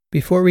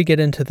Before we get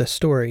into the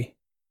story,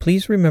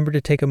 please remember to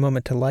take a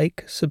moment to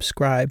like,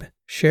 subscribe,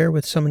 share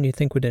with someone you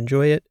think would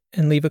enjoy it,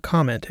 and leave a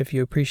comment if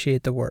you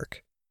appreciate the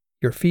work.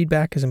 Your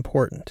feedback is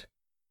important.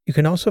 You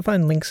can also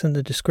find links in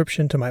the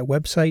description to my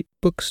website,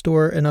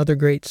 bookstore, and other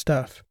great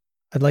stuff.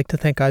 I'd like to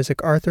thank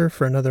Isaac Arthur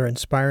for another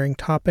inspiring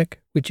topic,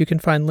 which you can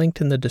find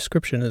linked in the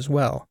description as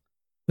well.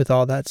 With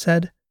all that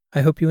said,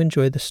 I hope you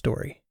enjoy the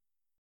story.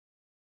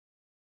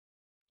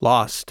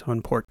 Lost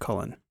on Port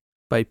Cullen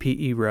by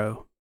P.E.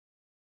 Rowe.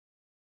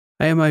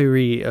 I am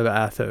Irie of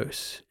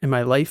Athos, and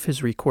my life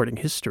is recording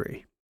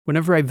history.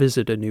 Whenever I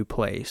visit a new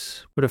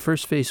place, what a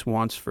first face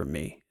wants from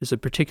me is a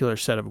particular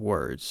set of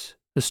words,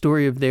 the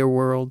story of their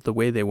world the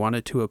way they want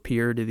it to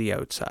appear to the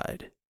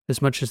outside. As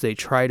much as they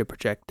try to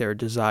project their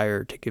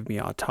desire to give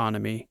me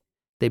autonomy,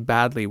 they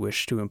badly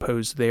wish to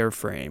impose their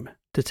frame,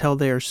 to tell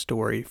their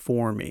story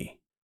for me.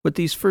 What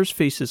these first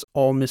faces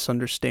all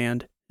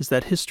misunderstand is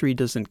that history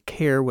doesn't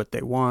care what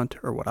they want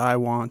or what I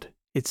want.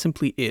 It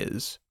simply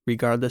is,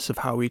 regardless of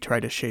how we try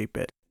to shape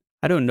it.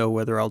 I don't know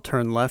whether I'll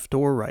turn left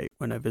or right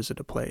when I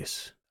visit a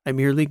place. I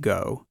merely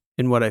go,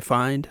 and what I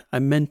find,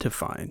 I'm meant to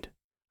find.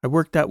 I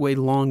worked that way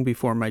long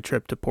before my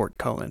trip to Port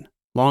Cullen,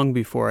 long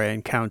before I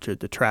encountered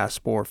the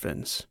Trask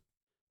orphans.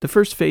 The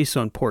first face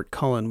on Port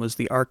Cullen was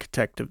the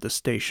architect of the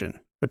station,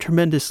 a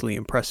tremendously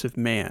impressive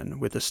man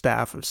with a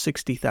staff of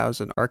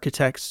 60,000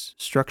 architects,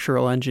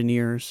 structural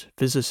engineers,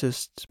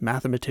 physicists,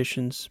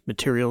 mathematicians,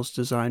 materials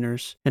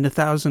designers, and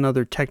 1,000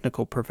 other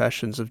technical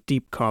professions of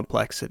deep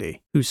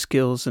complexity, whose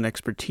skills and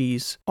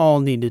expertise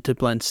all needed to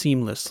blend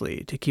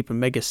seamlessly to keep a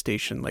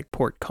megastation like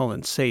Port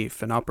Cullen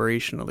safe and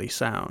operationally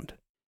sound.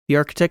 The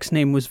architect's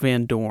name was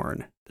Van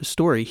Dorn. The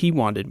story he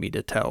wanted me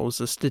to tell was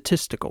a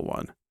statistical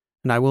one,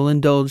 and I will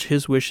indulge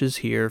his wishes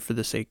here for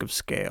the sake of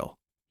scale.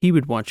 He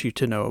would want you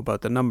to know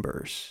about the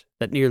numbers,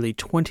 that nearly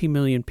 20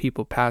 million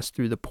people pass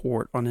through the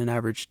port on an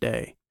average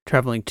day,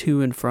 traveling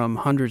to and from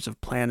hundreds of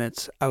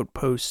planets,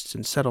 outposts,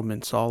 and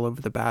settlements all over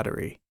the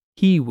battery.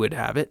 He would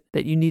have it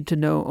that you need to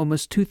know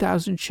almost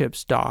 2,000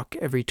 ships dock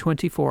every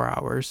 24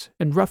 hours,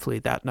 and roughly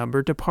that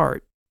number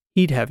depart.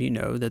 He'd have you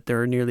know that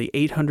there are nearly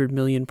 800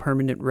 million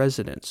permanent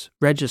residents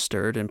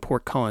registered in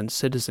Port Cullen's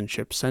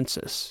citizenship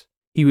census.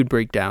 He would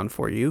break down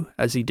for you,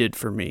 as he did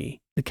for me,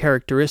 the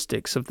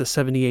characteristics of the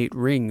 78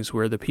 rings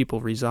where the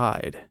people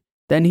reside.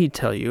 Then he'd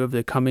tell you of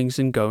the comings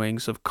and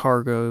goings of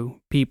cargo,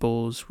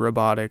 peoples,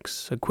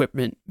 robotics,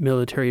 equipment,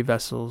 military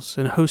vessels,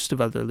 and a host of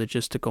other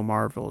logistical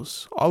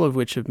marvels, all of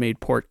which have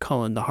made Port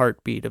Cullen the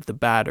heartbeat of the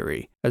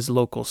battery, as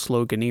local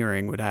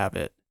sloganeering would have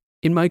it.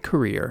 In my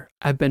career,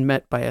 I've been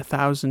met by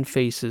 1,000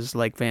 faces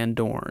like Van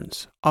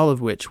Dorn's, all of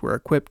which were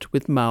equipped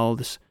with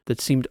mouths that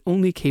seemed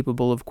only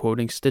capable of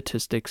quoting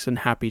statistics and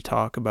happy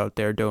talk about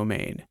their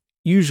domain.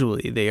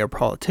 Usually they are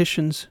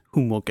politicians,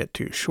 whom we'll get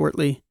to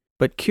shortly,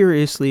 but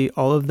curiously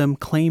all of them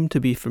claim to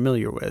be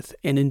familiar with,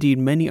 and indeed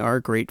many are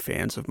great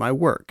fans of my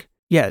work.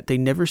 Yet they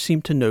never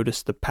seem to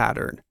notice the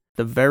pattern.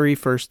 The very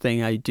first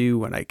thing I do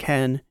when I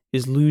can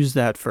is lose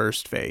that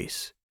first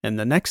face. And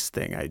the next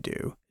thing I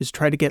do is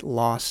try to get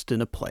lost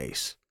in a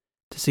place,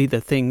 to see the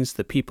things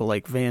that people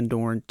like Van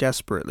Dorn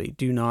desperately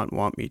do not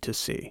want me to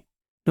see.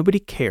 Nobody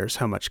cares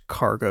how much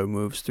cargo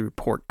moves through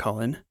Port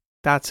Cullen.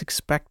 That's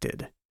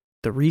expected.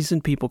 The reason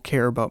people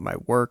care about my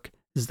work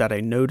is that I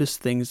notice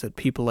things that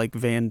people like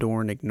Van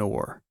Dorn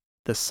ignore.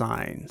 The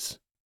signs.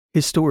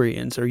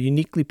 Historians are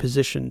uniquely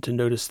positioned to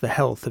notice the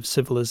health of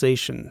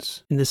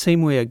civilizations, in the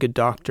same way a good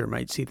doctor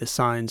might see the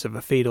signs of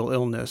a fatal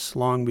illness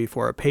long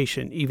before a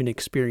patient even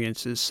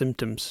experiences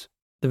symptoms.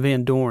 The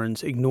Van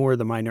Dorns ignore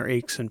the minor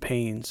aches and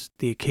pains,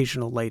 the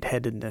occasional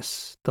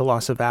lightheadedness, the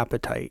loss of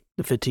appetite,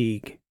 the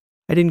fatigue.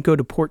 I didn't go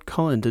to Port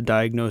Cullen to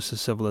diagnose a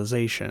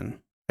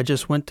civilization. I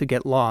just went to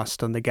get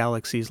lost on the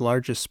galaxy's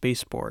largest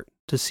spaceport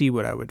to see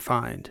what I would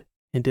find.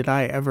 And did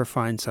I ever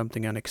find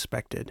something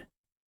unexpected?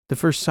 The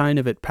first sign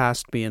of it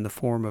passed me in the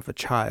form of a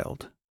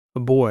child, a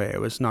boy I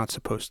was not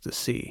supposed to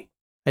see.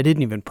 I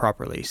didn't even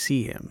properly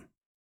see him.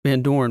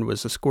 Van Dorn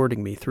was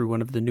escorting me through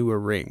one of the newer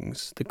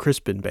rings, the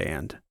Crispin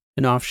Band,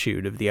 an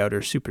offshoot of the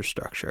outer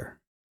superstructure.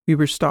 We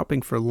were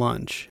stopping for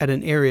lunch at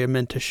an area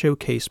meant to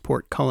showcase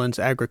Port Cullen's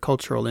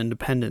agricultural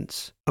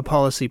independence, a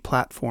policy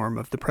platform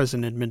of the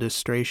present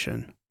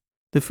administration.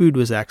 The food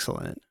was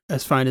excellent,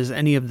 as fine as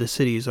any of the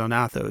cities on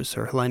Athos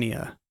or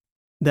Hellenia.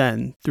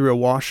 Then, through a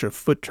wash of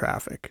foot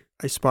traffic,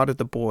 I spotted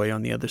the boy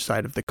on the other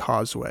side of the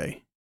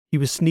causeway. He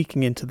was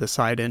sneaking into the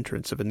side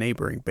entrance of a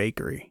neighboring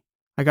bakery.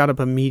 I got up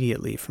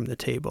immediately from the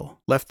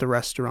table, left the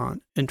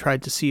restaurant, and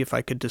tried to see if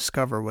I could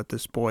discover what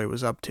this boy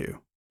was up to.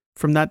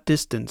 From that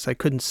distance, I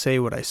couldn't say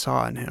what I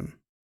saw in him.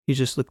 He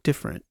just looked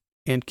different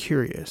and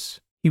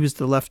curious. He was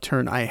the left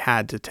turn I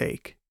had to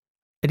take.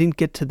 I didn't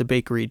get to the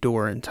bakery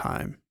door in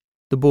time.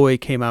 The boy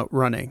came out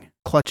running,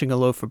 clutching a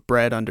loaf of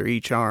bread under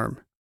each arm.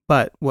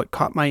 But what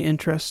caught my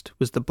interest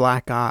was the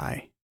black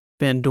eye.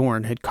 Van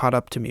Dorn had caught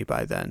up to me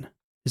by then.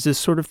 "Is this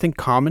sort of thing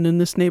common in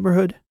this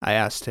neighborhood?" I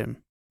asked him.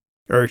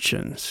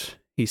 "Urchins,"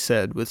 he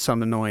said with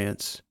some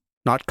annoyance.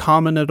 "Not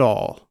common at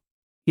all.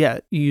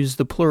 Yet you use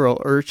the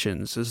plural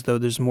urchins as though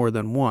there's more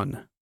than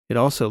one. It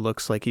also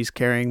looks like he's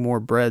carrying more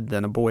bread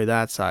than a boy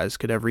that size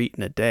could ever eat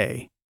in a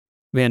day."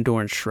 Van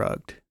Dorn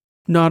shrugged.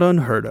 "Not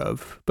unheard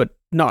of, but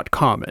not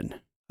common.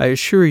 I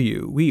assure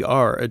you, we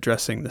are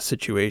addressing the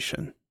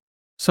situation.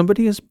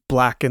 Somebody has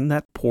blackened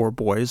that poor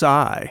boy's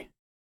eye.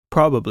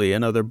 Probably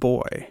another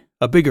boy,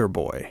 a bigger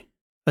boy.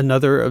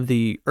 Another of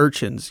the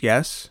urchins,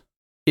 yes?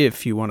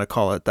 If you want to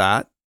call it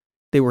that."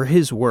 They were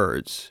his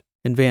words,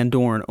 and Van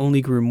Dorn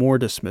only grew more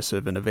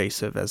dismissive and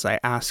evasive as I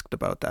asked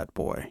about that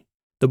boy.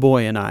 The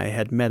boy and I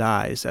had met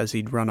eyes as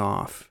he'd run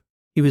off.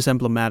 He was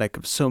emblematic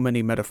of so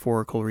many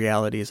metaphorical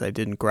realities I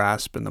didn't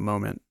grasp in the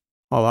moment.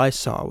 All I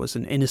saw was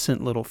an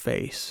innocent little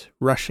face,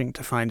 rushing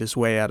to find his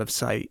way out of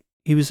sight.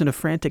 He was in a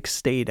frantic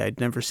state I'd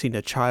never seen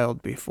a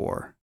child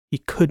before. He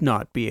could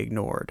not be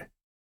ignored.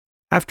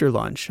 After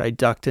lunch, I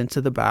ducked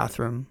into the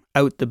bathroom,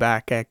 out the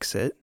back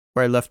exit,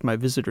 where I left my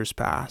visitor's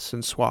pass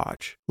and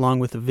swatch, along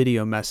with a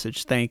video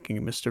message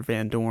thanking Mr.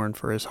 Van Dorn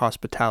for his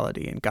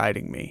hospitality and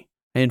guiding me.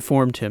 I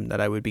informed him that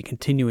I would be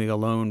continuing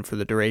alone for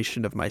the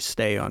duration of my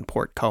stay on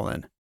Port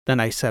Cullen. Then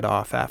I set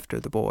off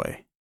after the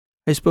boy.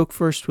 I spoke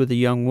first with a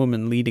young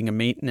woman leading a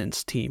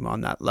maintenance team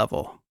on that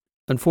level.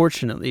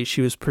 Unfortunately,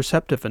 she was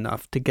perceptive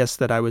enough to guess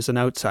that I was an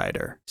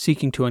outsider,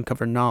 seeking to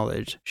uncover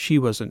knowledge she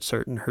wasn't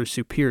certain her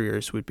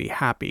superiors would be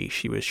happy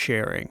she was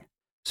sharing.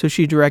 So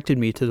she directed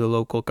me to the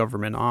local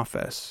government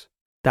office.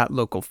 That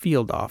local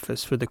field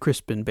office for the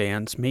Crispin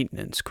Band's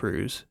maintenance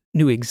crews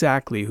knew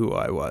exactly who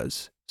I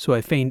was, so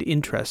I feigned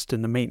interest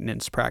in the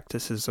maintenance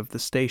practices of the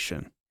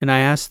station, and I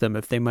asked them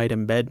if they might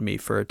embed me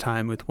for a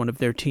time with one of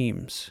their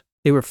teams.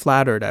 They were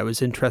flattered I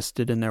was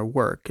interested in their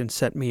work and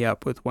set me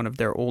up with one of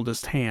their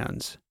oldest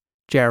hands,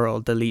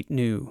 Gerald Delit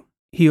New.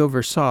 He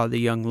oversaw the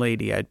young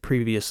lady I'd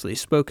previously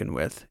spoken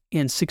with,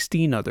 and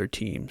 16 other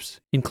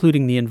teams,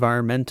 including the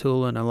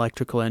environmental and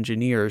electrical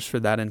engineers for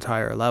that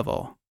entire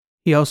level.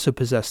 He also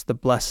possessed the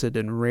blessed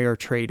and rare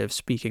trait of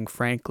speaking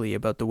frankly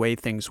about the way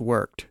things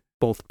worked,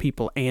 both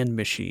people and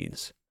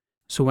machines.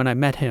 So when I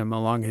met him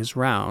along his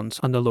rounds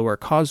on the lower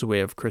causeway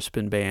of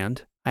Crispin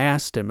Band, I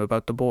asked him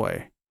about the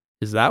boy.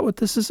 "Is that what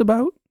this is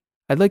about?"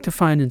 "I'd like to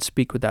find and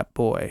speak with that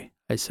boy,"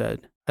 I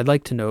said. "I'd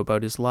like to know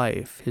about his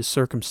life, his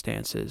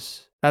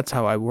circumstances. That's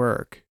how I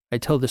work. I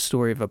tell the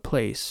story of a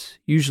place,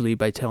 usually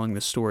by telling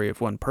the story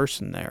of one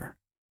person there."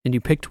 "And you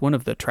picked one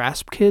of the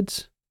Trasp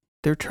kids?"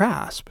 "They're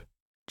Trasp."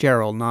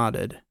 Gerald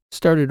nodded.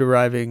 "Started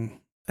arriving,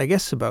 I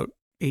guess about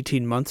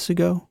 18 months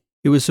ago.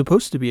 It was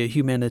supposed to be a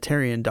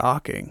humanitarian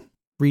docking,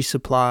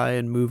 resupply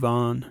and move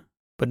on,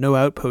 but no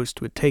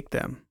outpost would take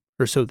them,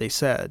 or so they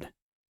said.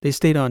 They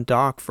stayed on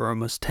dock for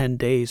almost 10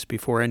 days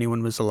before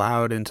anyone was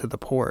allowed into the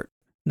port.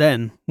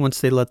 Then,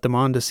 once they let them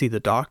on to see the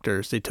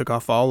doctors, they took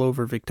off all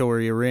over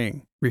Victoria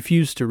Ring,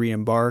 refused to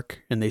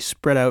re-embark, and they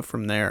spread out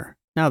from there.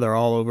 Now they're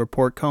all over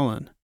Port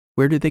Cullen."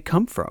 "Where did they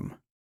come from?"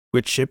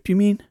 "Which ship, you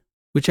mean?"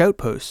 "Which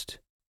outpost?"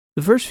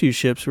 "The first few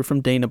ships were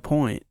from Dana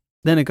Point.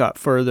 Then it got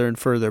further and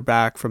further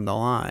back from the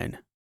line.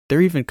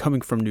 They're even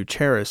coming from New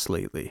Charis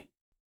lately."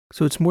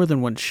 "So it's more than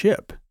one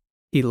ship?"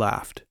 He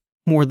laughed.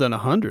 "More than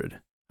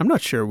 100. I'm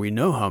not sure we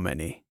know how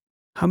many."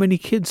 "How many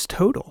kids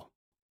total?"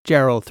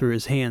 Gerald threw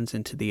his hands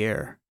into the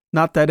air.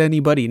 "Not that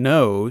anybody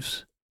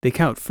knows. They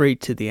count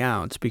freight to the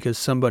ounce because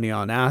somebody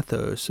on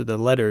Athos or the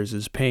letters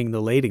is paying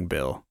the lading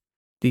bill.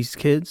 These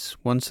kids,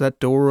 once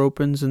that door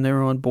opens and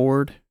they're on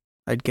board,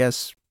 I'd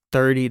guess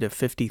 30 to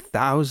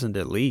 50,000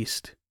 at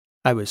least."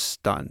 I was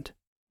stunned.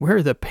 "Where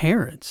are the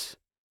parents?"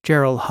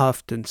 Gerald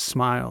huffed and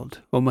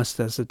smiled, almost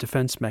as a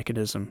defense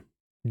mechanism.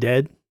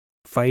 "Dead?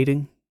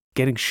 Fighting?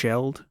 Getting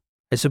shelled?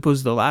 I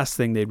suppose the last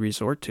thing they'd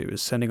resort to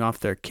is sending off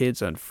their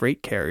kids on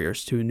freight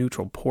carriers to a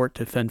neutral port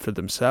to fend for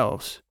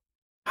themselves."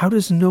 "How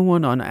does no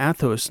one on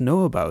Athos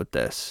know about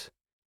this?"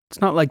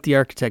 "It's not like the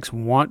architects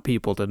want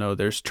people to know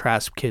there's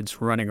Trasp kids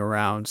running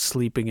around,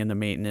 sleeping in the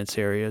maintenance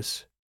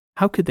areas.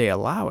 How could they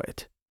allow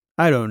it?"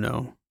 "I don't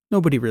know.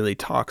 Nobody really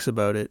talks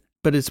about it,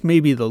 but it's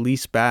maybe the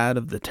least bad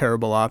of the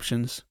terrible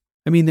options.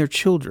 I mean, they're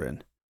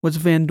children. What's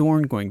Van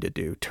Dorn going to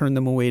do? Turn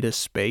them away to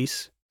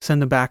space?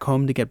 Send them back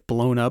home to get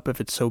blown up if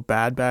it's so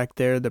bad back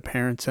there the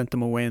parents sent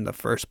them away in the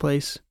first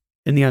place?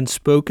 And the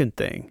unspoken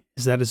thing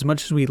is that as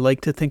much as we like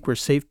to think we're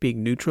safe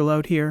being neutral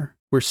out here,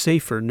 we're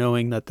safer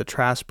knowing that the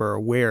Trasp are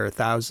aware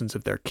thousands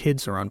of their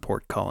kids are on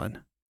Port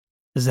Cullen.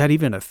 Is that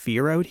even a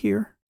fear out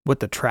here?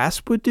 What the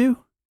Trasp would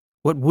do?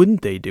 What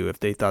wouldn't they do if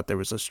they thought there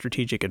was a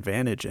strategic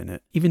advantage in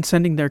it? Even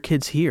sending their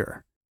kids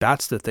here.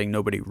 That's the thing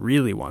nobody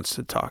really wants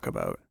to talk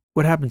about.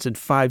 What happens in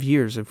 5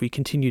 years if we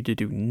continue to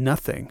do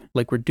nothing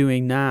like we're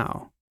doing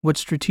now? What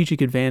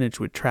strategic advantage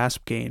would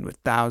Trasp gain with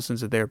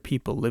thousands of their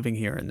people living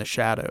here in the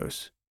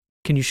shadows?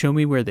 Can you show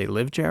me where they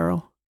live,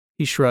 Gerald?"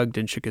 He shrugged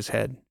and shook his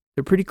head.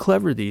 "They're pretty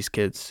clever, these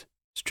kids.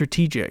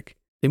 Strategic.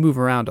 They move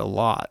around a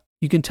lot.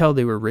 You can tell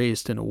they were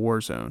raised in a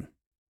war zone."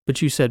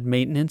 "But you said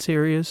maintenance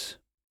areas?"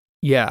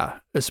 "Yeah,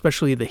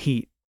 especially the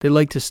heat. They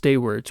like to stay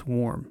where it's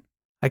warm.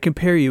 I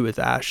compare you with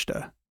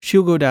Ashta.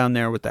 She'll go down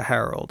there with the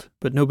Herald,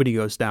 but nobody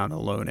goes down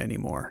alone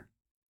anymore."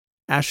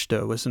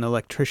 Ashta was an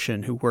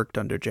electrician who worked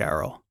under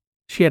Gerald.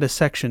 She had a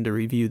section to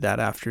review that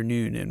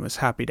afternoon and was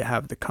happy to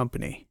have the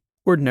company.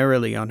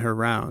 Ordinarily on her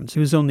rounds, it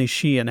was only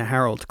she and a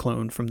Harold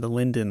clone from the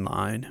Linden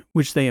line,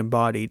 which they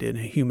embodied in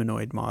a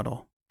humanoid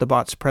model. The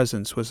bot's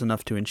presence was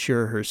enough to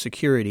ensure her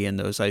security in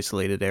those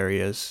isolated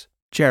areas.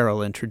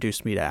 Gerald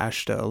introduced me to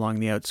Ashta along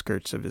the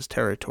outskirts of his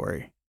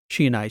territory.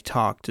 She and I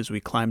talked as we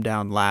climbed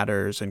down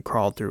ladders and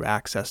crawled through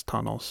access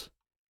tunnels.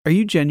 "Are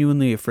you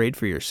genuinely afraid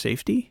for your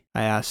safety?"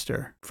 I asked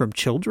her. "From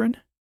children?"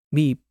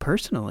 "Me,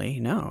 personally,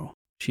 no,"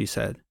 she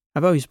said.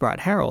 "I've always brought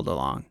Harold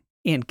along.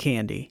 And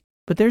Candy.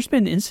 But there's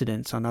been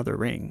incidents on other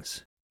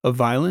rings." "Of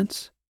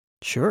violence?"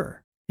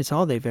 "Sure. It's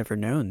all they've ever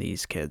known,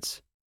 these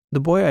kids. The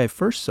boy I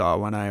first saw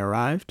when I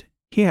arrived,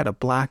 he had a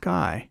black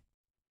eye.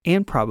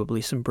 And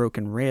probably some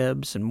broken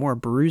ribs and more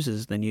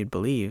bruises than you'd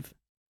believe.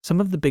 Some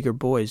of the bigger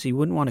boys, you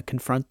wouldn't want to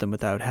confront them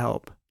without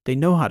help. They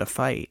know how to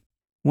fight."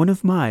 "One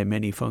of my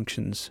many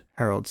functions,"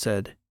 Harold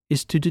said,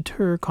 "is to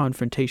deter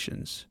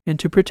confrontations and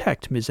to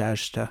protect Ms.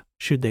 Ashta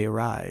should they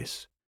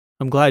arise."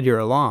 "I'm glad you're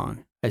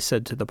along," I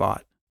said to the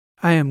bot.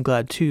 "I am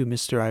glad too,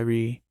 Mr.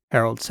 Irie,"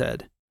 Harold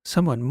said.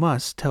 "Someone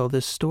must tell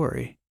this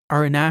story.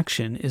 Our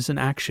inaction is an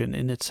action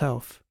in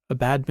itself, a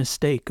bad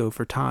mistake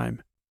over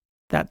time."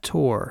 That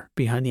tour,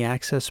 behind the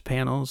access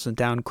panels and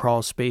down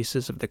crawl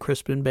spaces of the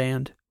Crispin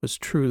Band, was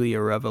truly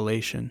a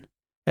revelation.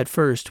 At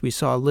first, we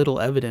saw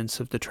little evidence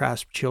of the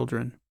Trasp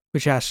children,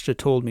 which Ashta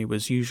told me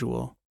was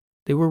usual.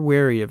 They were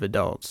wary of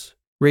adults,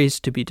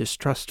 raised to be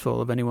distrustful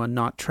of anyone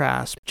not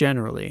Trasp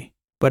generally.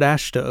 But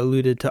Ashta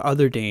alluded to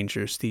other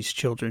dangers these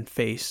children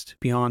faced,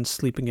 beyond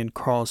sleeping in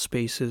crawl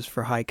spaces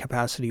for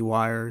high-capacity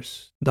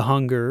wires, the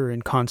hunger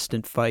and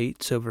constant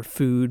fights over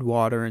food,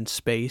 water, and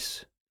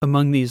space.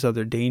 Among these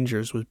other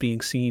dangers was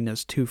being seen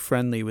as too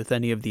friendly with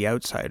any of the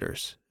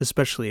outsiders,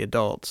 especially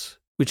adults,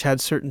 which had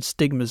certain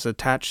stigmas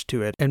attached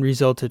to it and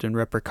resulted in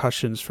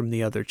repercussions from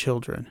the other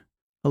children.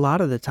 "A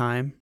lot of the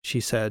time," she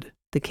said,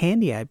 "the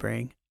candy I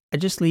bring, I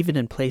just leave it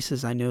in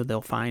places I know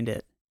they'll find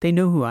it. They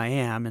know who I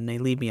am and they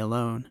leave me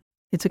alone.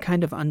 It's a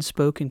kind of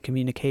unspoken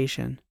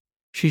communication."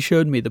 She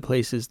showed me the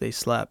places they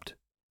slept.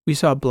 We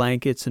saw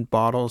blankets and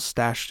bottles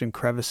stashed in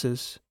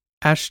crevices.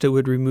 Ashta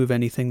would remove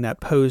anything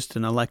that posed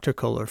an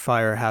electrical or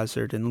fire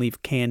hazard and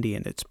leave candy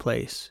in its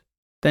place.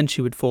 Then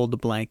she would fold the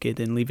blanket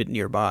and leave it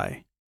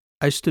nearby.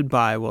 I stood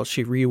by while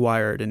she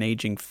rewired an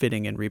aging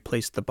fitting and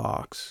replaced the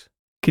box.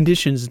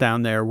 Conditions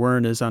down there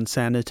weren't as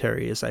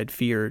unsanitary as I'd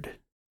feared.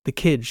 The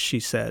kids, she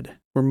said,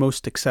 were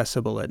most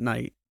accessible at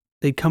night.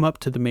 They'd come up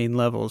to the main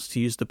levels to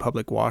use the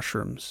public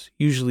washrooms,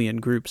 usually in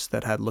groups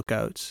that had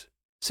lookouts.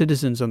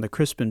 Citizens on the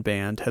Crispin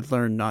Band had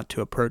learned not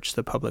to approach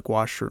the public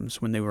washrooms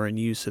when they were in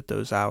use at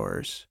those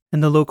hours,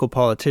 and the local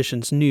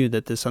politicians knew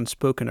that this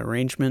unspoken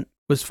arrangement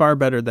was far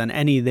better than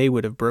any they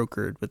would have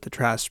brokered with the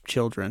Trasp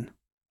children.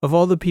 Of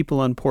all the people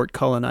on Port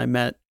Cullen I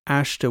met,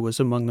 Ashta was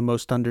among the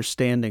most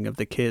understanding of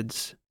the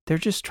kids. "They're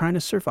just trying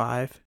to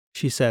survive,"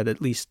 she said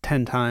at least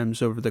 10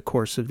 times over the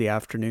course of the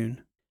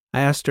afternoon. I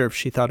asked her if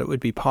she thought it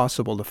would be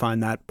possible to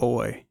find that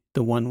boy,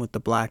 the one with the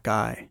black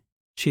eye.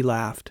 She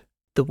laughed.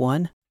 "The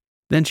one?"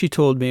 Then she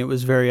told me it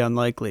was very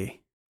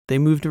unlikely. They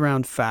moved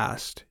around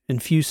fast,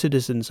 and few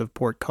citizens of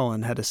Port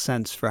Cullen had a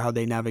sense for how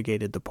they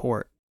navigated the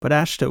port. But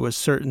Ashta was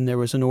certain there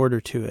was an order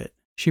to it.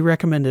 She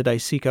recommended I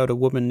seek out a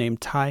woman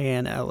named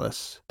Tyann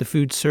Ellis, the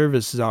food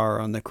service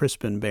czar on the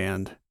Crispin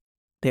Band.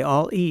 "They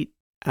all eat,"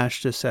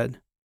 Ashta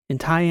said, "and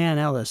Tyann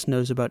Ellis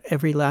knows about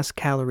every last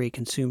calorie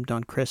consumed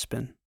on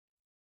Crispin."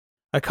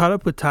 I caught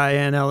up with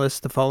Tyann Ellis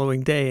the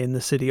following day in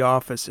the city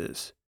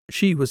offices.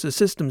 She was a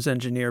systems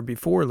engineer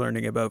before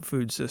learning about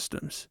food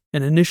systems,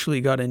 and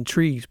initially got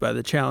intrigued by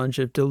the challenge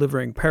of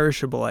delivering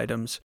perishable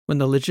items when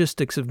the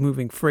logistics of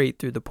moving freight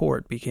through the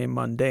port became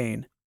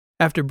mundane.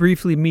 After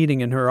briefly meeting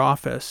in her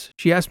office,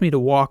 she asked me to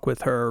walk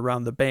with her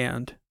around the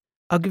band.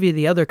 "I'll give you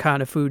the other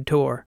kind of food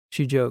tour,"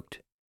 she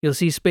joked. "You'll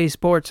see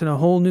spaceports in a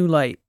whole new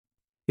light."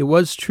 It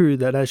was true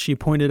that as she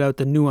pointed out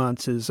the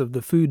nuances of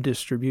the food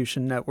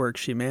distribution network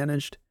she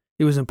managed,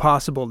 it was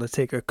impossible to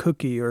take a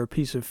cookie or a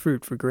piece of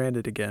fruit for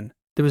granted again.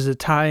 There was a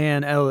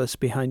Tyann Ellis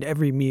behind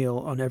every meal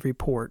on every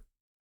port.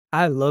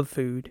 "I love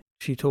food,"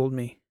 she told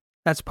me.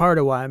 "That's part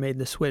of why I made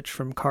the switch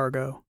from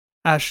cargo."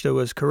 Ashta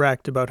was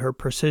correct about her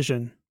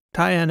precision.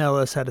 Tyann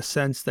Ellis had a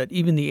sense that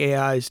even the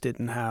AIs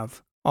didn't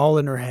have, all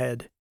in her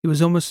head. It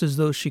was almost as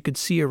though she could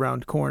see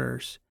around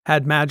corners,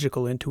 had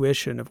magical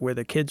intuition of where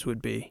the kids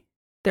would be.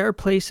 "There are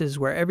places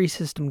where every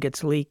system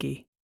gets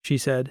leaky," she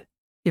said.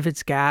 "If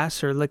it's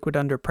gas or liquid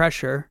under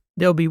pressure,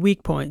 there'll be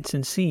weak points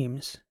and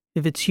seams.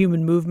 If it's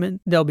human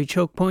movement, there'll be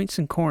choke points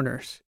and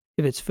corners.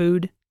 If it's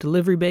food,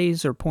 delivery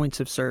bays or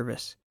points of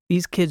service.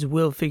 These kids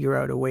will figure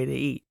out a way to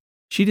eat."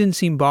 She didn't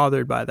seem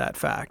bothered by that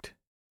fact.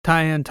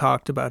 Tyann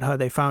talked about how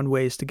they found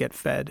ways to get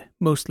fed,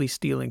 mostly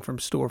stealing from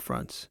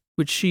storefronts,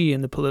 which she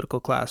and the political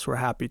class were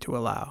happy to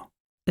allow.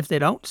 "If they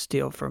don't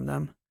steal from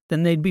them,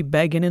 then they'd be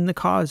begging in the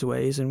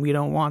causeways, and we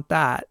don't want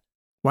that."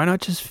 "Why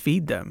not just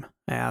feed them?"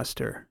 I asked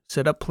her.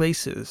 "Set up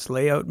places,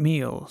 lay out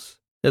meals.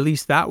 At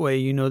least that way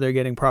you know they're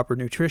getting proper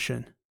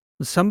nutrition."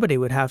 "Somebody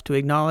would have to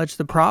acknowledge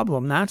the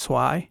problem, that's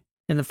why.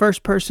 And the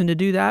first person to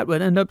do that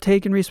would end up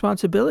taking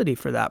responsibility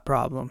for that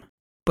problem."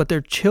 "But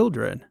they're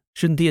children,"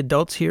 Shouldn't the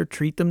adults here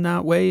treat them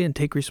that way and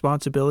take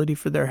responsibility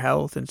for their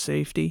health and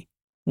safety?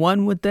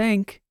 One would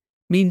think.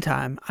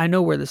 Meantime, I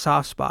know where the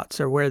soft spots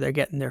are, where they're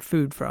getting their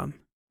food from.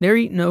 They're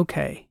eating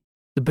okay.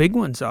 The big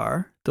ones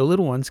are. The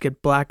little ones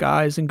get black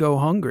eyes and go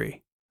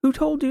hungry. Who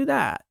told you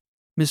that?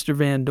 Mr.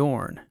 Van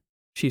Dorn.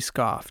 She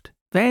scoffed.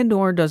 Van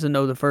Dorn doesn't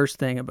know the first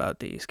thing about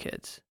these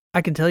kids.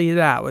 I can tell you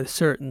that with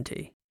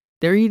certainty.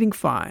 They're eating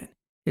fine.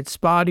 It's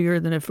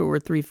spottier than if it were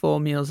 3 full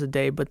meals a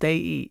day, but they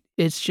eat.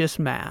 It's just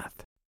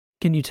math.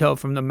 Can you tell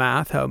from the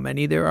math how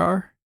many there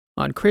are?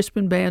 On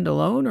Crispin Band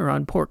alone or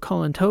on Port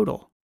Cullen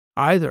total?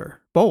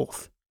 Either.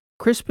 Both.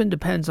 Crispin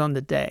depends on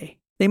the day.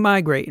 They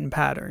migrate in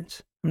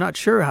patterns. I'm not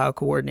sure how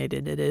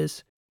coordinated it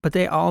is, but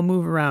they all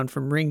move around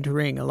from ring to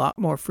ring a lot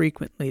more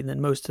frequently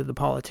than most of the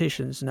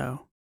politicians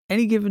know.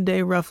 Any given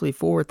day, roughly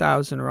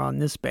 4,000 are on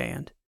this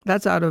band.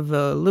 That's out of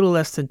a little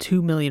less than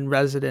 2 million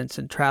residents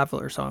and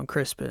travelers on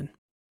Crispin.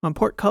 On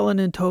Port Cullen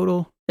in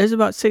total, there's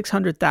about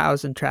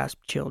 600,000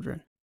 trapped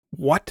children.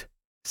 What?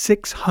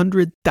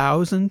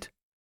 600,000?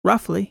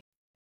 Roughly.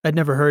 I'd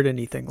never heard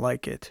anything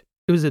like it.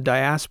 It was a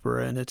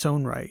diaspora in its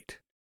own right.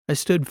 I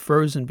stood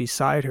frozen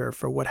beside her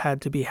for what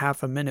had to be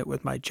half a minute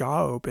with my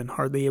jaw open,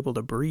 hardly able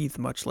to breathe,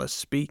 much less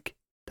speak.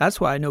 That's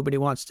why nobody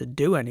wants to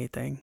do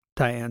anything,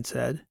 Diane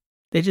said.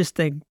 They just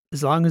think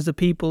as long as the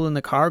people in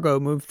the cargo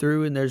move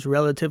through and there's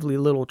relatively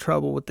little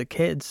trouble with the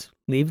kids,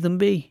 leave them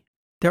be.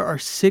 There are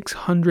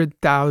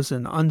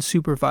 600,000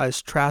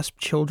 unsupervised trapped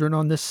children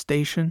on this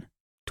station.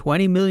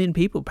 20 million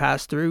people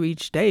pass through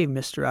each day,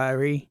 Mr.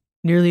 Irie.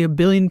 Nearly 1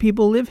 billion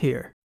people live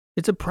here.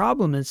 It's a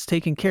problem that's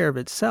taking care of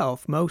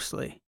itself,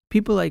 mostly.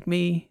 People like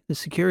me, the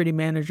security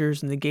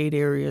managers in the gate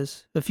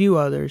areas, a few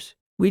others,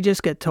 we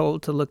just get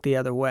told to look the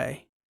other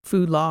way.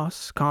 Food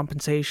loss,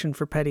 compensation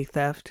for petty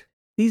theft.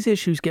 These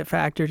issues get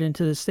factored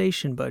into the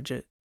station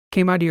budget.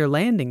 Came out of your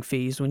landing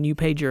fees when you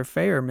paid your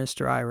fare,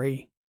 Mr.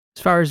 Irie.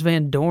 As far as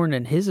Van Dorn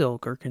and his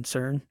ilk are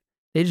concerned,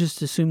 they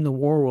just assume the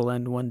war will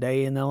end one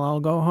day and they'll all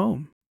go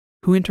home.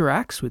 Who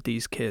interacts with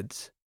these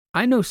kids?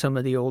 I know some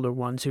of the older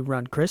ones who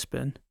run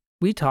Crispin.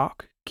 We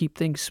talk, keep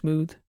things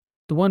smooth.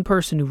 The one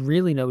person who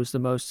really knows the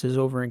most is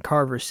over in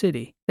Carver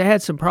City. They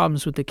had some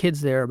problems with the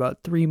kids there about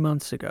 3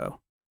 months ago.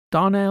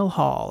 Donnell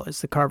Hall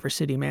is the Carver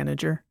City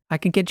manager. I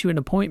can get you an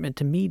appointment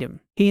to meet him.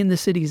 He and the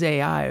city's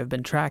AI have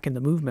been tracking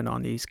the movement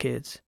on these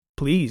kids.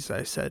 Please,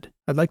 I said.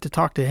 I'd like to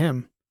talk to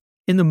him.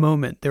 In the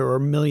moment, there were a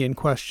million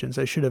questions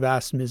I should have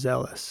asked Ms.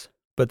 Ellis.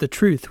 But the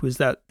truth was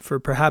that for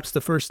perhaps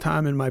the first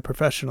time in my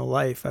professional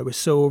life, I was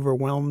so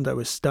overwhelmed I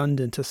was stunned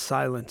into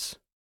silence.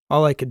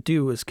 All I could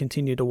do was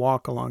continue to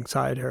walk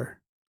alongside her.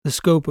 The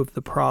scope of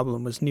the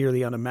problem was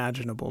nearly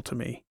unimaginable to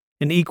me,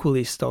 and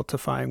equally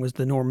stultifying was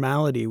the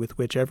normality with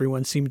which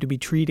everyone seemed to be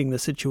treating the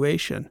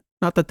situation.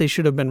 Not that they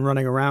should have been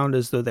running around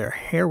as though their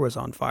hair was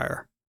on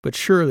fire, but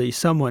surely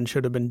someone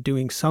should have been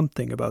doing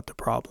something about the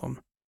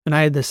problem. And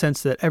I had the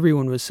sense that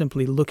everyone was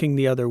simply looking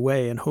the other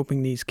way and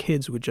hoping these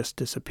kids would just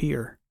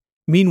disappear.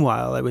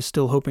 Meanwhile, I was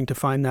still hoping to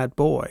find that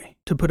boy,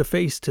 to put a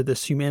face to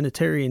this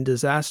humanitarian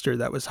disaster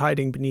that was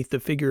hiding beneath the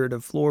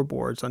figurative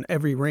floorboards on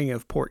every ring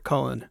of Port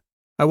Cullen.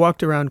 I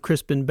walked around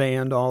Crispin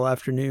Band all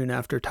afternoon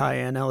after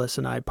Diane Ellis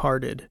and I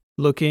parted,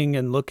 looking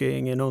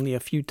and only a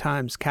few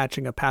times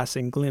catching a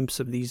passing glimpse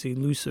of these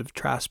elusive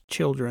trapped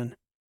children.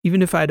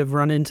 Even if I'd have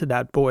run into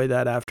that boy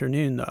that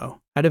afternoon, though,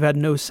 I'd have had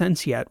no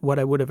sense yet what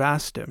I would have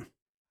asked him.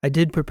 I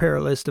did prepare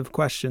a list of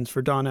questions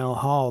for Donnell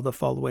Hall the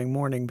following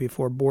morning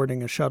before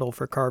boarding a shuttle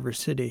for Carver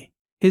City.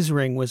 His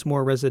ring was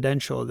more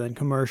residential than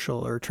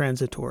commercial or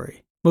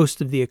transitory. Most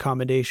of the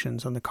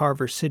accommodations on the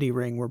Carver City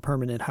ring were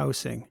permanent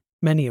housing,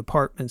 many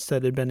apartments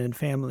that had been in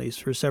families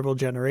for several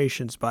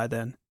generations by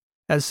then.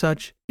 As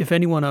such, if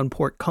anyone on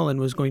Port Cullen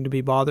was going to be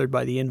bothered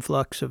by the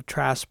influx of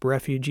Trasp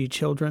refugee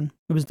children,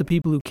 it was the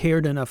people who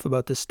cared enough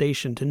about the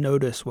station to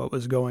notice what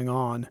was going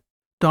on.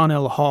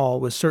 Donnell Hall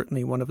was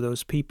certainly one of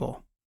those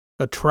people.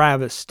 A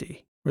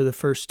travesty were the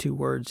first 2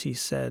 words he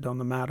said on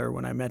the matter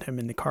when I met him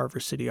in the Carver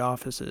City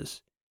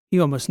offices. He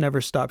almost never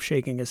stopped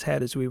shaking his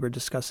head as we were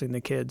discussing the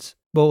kids,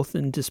 both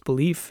in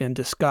disbelief and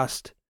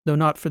disgust, though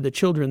not for the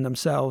children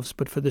themselves,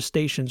 but for the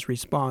station's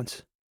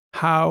response.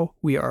 How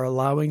we are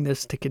allowing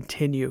this to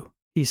continue,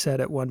 he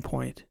said at one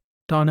point.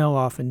 Donnell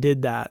often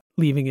did that,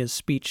 leaving his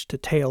speech to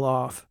tail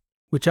off,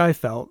 which I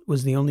felt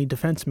was the only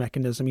defense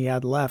mechanism he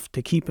had left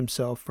to keep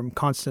himself from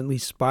constantly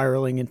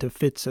spiraling into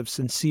fits of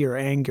sincere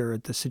anger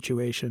at the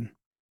situation.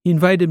 He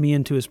invited me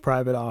into his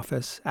private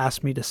office,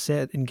 asked me to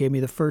sit, and gave me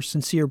the first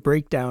sincere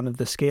breakdown of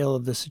the scale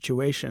of the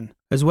situation,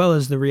 as well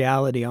as the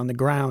reality on the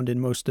ground in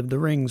most of the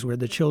rings where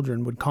the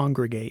children would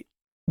congregate.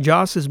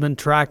 Joss has been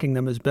tracking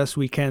them as best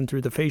we can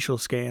through the facial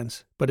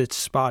scans, but it's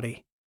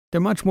spotty.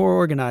 They're much more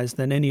organized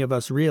than any of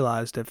us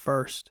realized at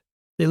first.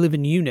 They live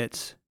in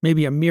units,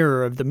 maybe a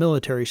mirror of the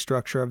military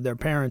structure of their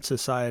parent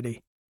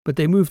society, but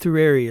they move through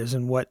areas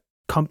in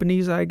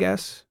companies, I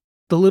guess?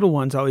 The little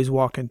ones always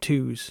walk in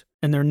twos,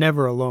 and they're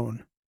never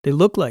alone. They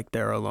look like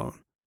they're alone,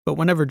 but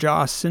whenever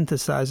Joss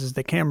synthesizes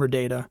the camera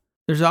data,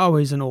 there's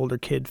always an older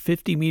kid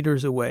 50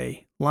 meters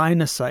away,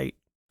 line of sight,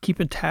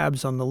 keeping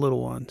tabs on the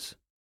little ones.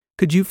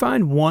 Could you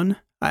find one?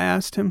 I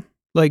asked him.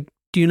 Like,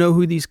 do you know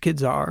who these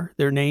kids are?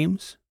 Their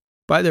names?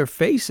 By their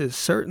faces,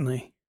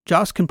 certainly.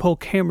 Joss can pull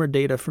camera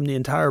data from the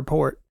entire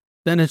port.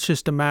 Then it's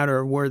just a matter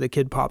of where the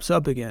kid pops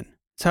up again.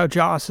 It's how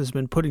Joss has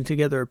been putting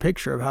together a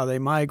picture of how they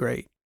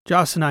migrate.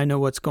 Joss and I know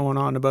what's going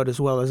on about as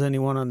well as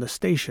anyone on the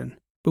station,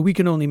 but we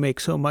can only make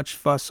so much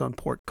fuss on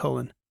Port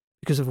Cullen,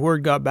 because if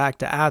word got back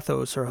to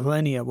Athos or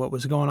Helenia what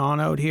was going on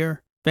out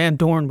here, Van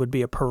Dorn would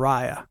be a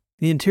pariah.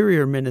 The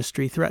Interior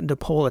Ministry threatened to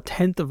pull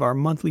 1/10 of our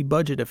monthly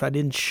budget if I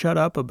didn't shut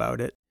up about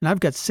it, and I've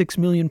got 6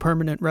 million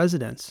permanent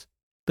residents.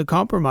 The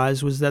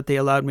compromise was that they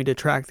allowed me to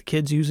track the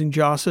kids using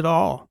Joss at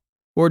all.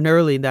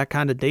 Ordinarily, that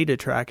kind of data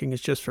tracking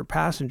is just for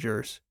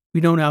passengers. We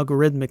don't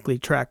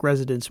algorithmically track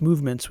residents'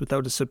 movements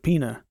without a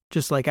subpoena,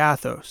 just like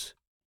Athos.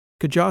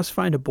 Could Joss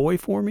find a boy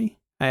for me?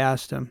 I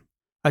asked him.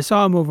 I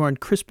saw him over on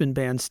Crispin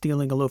Band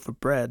stealing a loaf of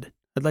bread.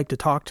 I'd like to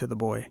talk to the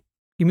boy.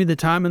 Give me the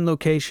time and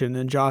location,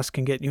 and Joss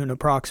can get you an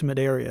approximate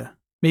area.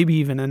 Maybe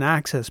even an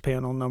access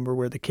panel number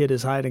where the kid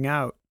is hiding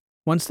out.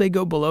 Once they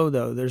go below,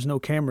 though, there's no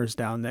cameras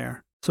down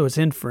there, so it's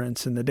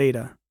inference in the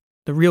data.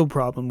 The real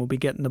problem will be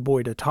getting the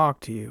boy to talk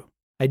to you.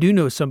 I do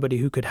know somebody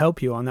who could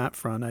help you on that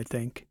front, I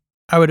think.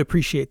 I would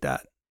appreciate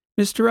that.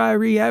 Mr.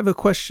 Irie, I have a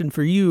question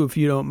for you, if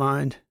you don't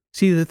mind.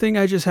 See, the thing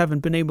I just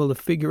haven't been able to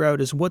figure out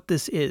is what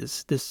this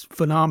is, this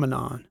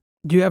phenomenon.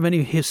 Do you have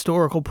any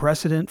historical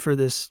precedent for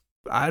this?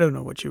 I don't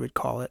know what you would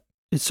call it.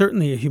 It's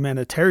certainly a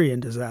humanitarian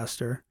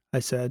disaster, I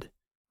said.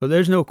 Well,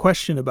 there's no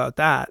question about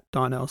that,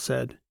 Donnell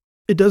said.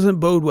 It doesn't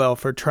bode well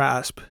for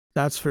Trasp,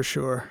 that's for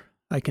sure,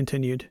 I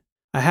continued.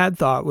 I had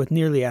thought with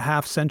nearly a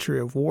half-century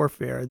of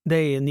warfare,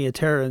 they and the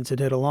Aterans had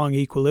hit a long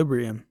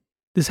equilibrium.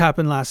 This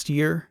happened last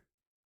year.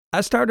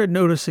 I started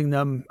noticing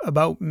them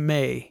about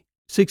May,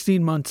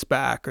 16 months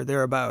back or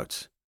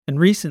thereabouts. And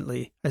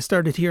recently, I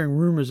started hearing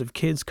rumors of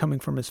kids coming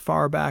from as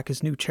far back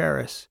as New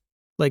Charis,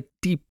 like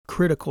deep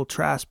critical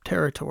Trasp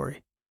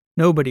territory.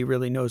 Nobody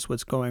really knows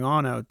what's going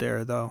on out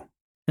there, though.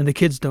 And the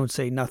kids don't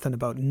say nothing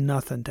about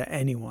nothing to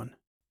anyone.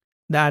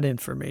 That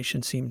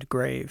information seemed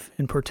grave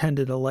and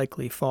portended a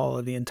likely fall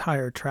of the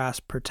entire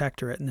Trasp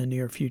protectorate in the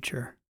near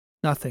future.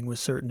 Nothing was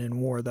certain in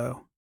war,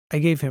 though. I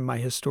gave him my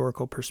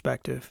historical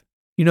perspective.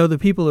 You know, the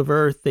people of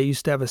Earth, they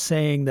used to have a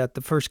saying that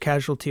the first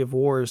casualty of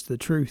war is the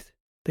truth.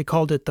 They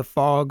called it the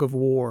fog of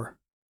war.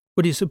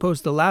 What do you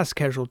suppose the last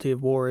casualty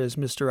of war is,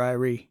 Mr.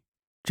 Irie?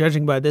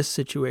 Judging by this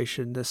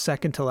situation, the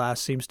second to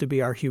last seems to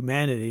be our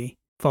humanity,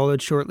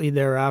 followed shortly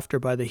thereafter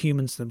by the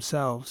humans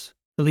themselves.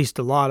 At least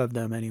a lot of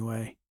them,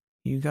 anyway.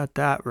 You got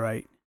that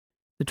right.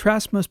 The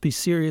Trasp must be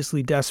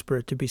seriously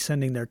desperate to be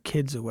sending their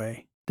kids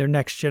away, their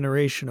next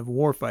generation of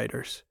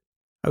warfighters.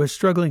 I was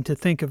struggling to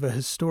think of a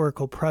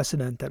historical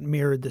precedent that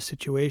mirrored the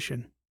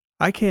situation.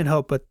 I can't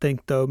help but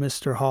think, though,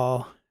 Mr.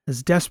 Hall,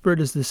 as desperate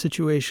as the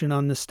situation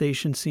on the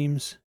station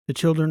seems, the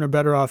children are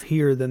better off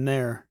here than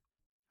there.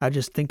 I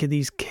just think of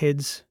these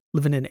kids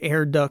living in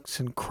air ducts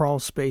and crawl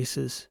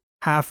spaces.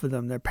 Half of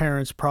them, their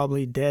parents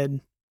probably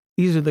dead.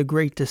 These are the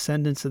great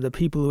descendants of the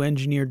people who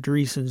engineered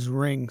Dreesen's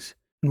rings,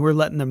 and we're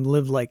letting them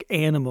live like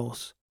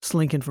animals,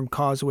 slinking from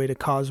causeway to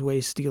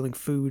causeway, stealing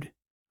food.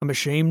 I'm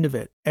ashamed of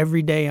it.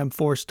 Every day I'm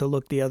forced to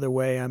look the other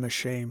way, I'm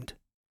ashamed.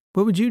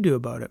 What would you do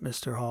about it,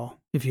 Mr. Hall,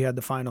 if you had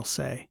the final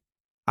say?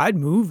 I'd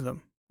move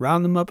them,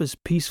 round them up as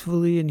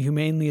peacefully and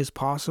humanely as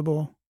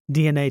possible,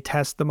 DNA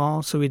test them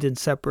all so we didn't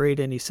separate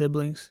any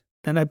siblings.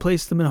 Then I'd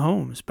place them in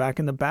homes, back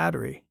in the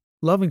battery.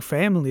 Loving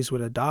families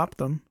would adopt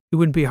them. It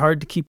wouldn't be hard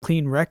to keep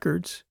clean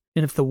records.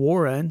 And if the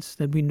war ends,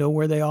 then we know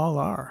where they all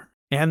are.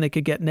 And they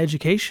could get an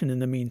education in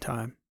the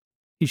meantime.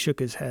 He shook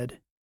his head.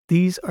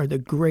 These are the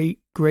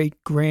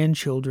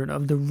great-great-grandchildren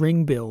of the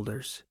ring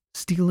builders,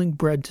 stealing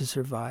bread to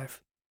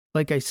survive.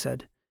 Like I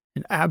said,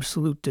 an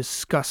absolute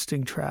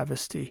disgusting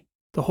travesty.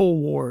 The whole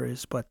war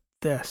is but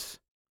this.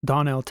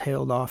 Donnell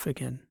tailed off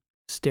again,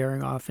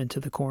 staring off into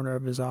the corner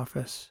of his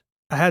office.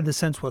 I had the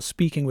sense while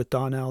speaking with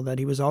Donnell that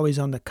he was always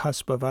on the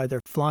cusp of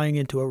either flying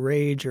into a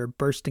rage or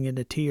bursting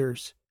into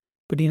tears.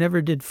 But he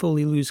never did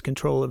fully lose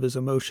control of his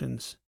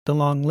emotions, the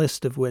long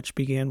list of which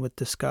began with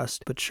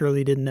disgust but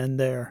surely didn't end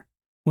there.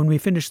 When we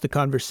finished the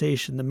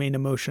conversation, the main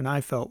emotion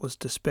I felt was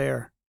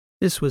despair.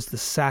 This was the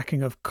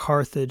sacking of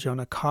Carthage on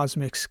a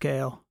cosmic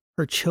scale,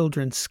 her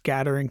children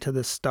scattering to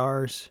the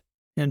stars.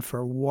 And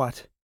for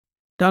what?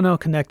 Donnell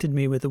connected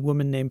me with a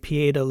woman named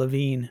Pieta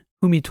Levine,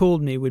 whom he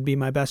told me would be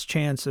my best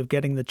chance of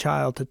getting the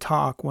child to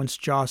talk once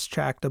Joss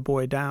tracked the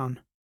boy down.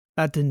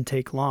 That didn't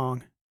take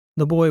long.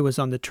 The boy was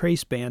on the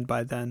trace band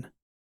by then,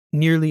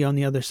 nearly on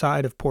the other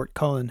side of Port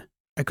Cullen.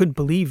 I couldn't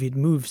believe he'd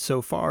moved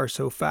so far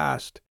so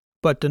fast.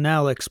 But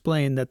Donnell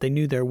explained that they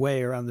knew their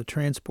way around the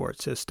transport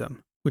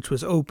system, which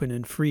was open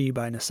and free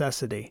by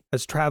necessity,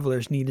 as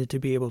travelers needed to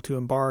be able to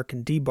embark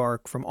and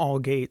debark from all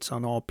gates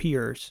on all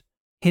piers.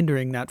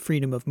 Hindering that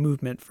freedom of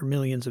movement for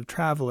millions of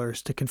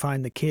travelers to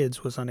confine the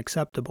kids was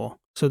unacceptable,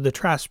 so the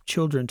Trasp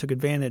children took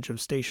advantage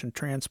of station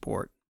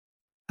transport.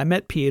 I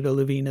met Pieta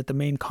Levine at the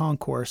main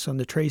concourse on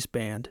the trace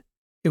band.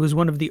 It was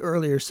one of the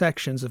earlier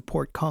sections of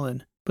Port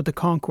Cullen, but the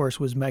concourse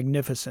was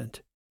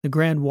magnificent. The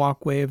grand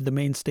walkway of the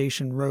main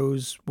station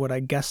rose what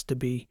I guessed to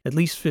be at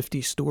least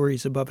 50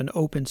 stories above an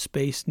open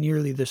space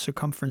nearly the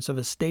circumference of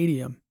a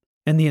stadium,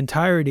 and the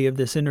entirety of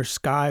this inner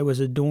sky was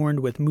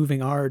adorned with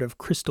moving art of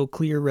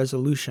crystal-clear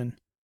resolution,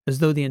 as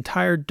though the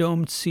entire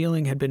domed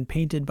ceiling had been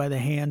painted by the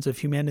hands of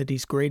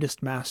humanity's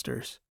greatest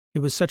masters. It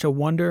was such a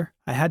wonder,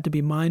 I had to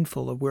be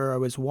mindful of where I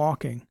was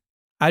walking.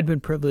 I'd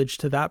been privileged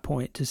to that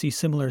point to see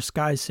similar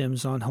sky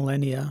sims on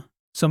Helenia,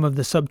 some of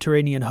the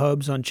subterranean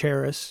hubs on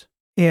Charis,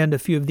 and a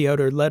few of the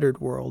outer lettered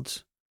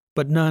worlds,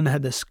 but none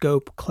had the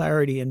scope,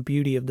 clarity, and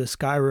beauty of the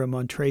Skyrim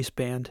on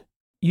Traceband.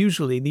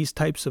 Usually, these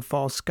types of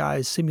false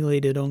skies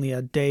simulated only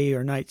a day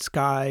or night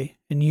sky,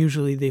 and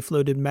usually they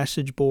floated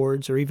message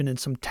boards or even in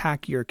some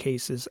tackier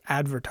cases,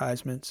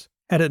 advertisements.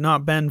 Had it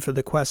not been for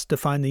the quest to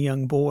find the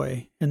young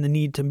boy and the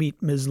need to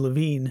meet Ms.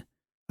 Levine,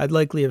 I'd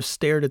likely have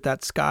stared at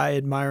that sky,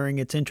 admiring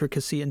its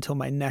intricacy until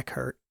my neck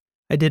hurt.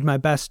 I did my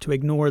best to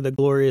ignore the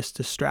glorious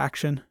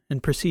distraction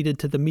and proceeded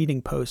to the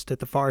meeting post at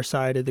the far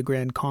side of the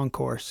grand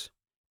concourse.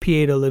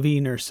 Pieta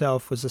Levine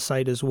herself was a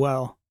sight as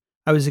well.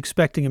 I was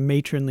expecting a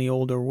matronly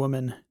older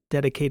woman,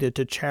 dedicated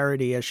to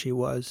charity as she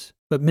was,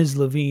 but Ms.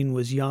 Levine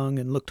was young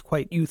and looked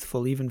quite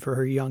youthful even for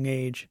her young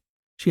age.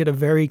 She had a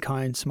very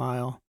kind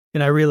smile,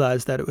 and I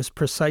realized that it was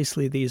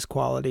precisely these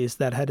qualities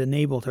that had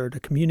enabled her to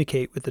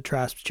communicate with the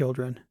Trask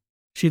children.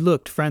 She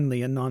looked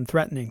friendly and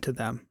non-threatening to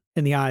them,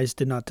 and the eyes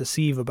did not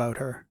deceive about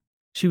her.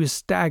 She was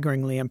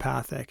staggeringly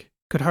empathic,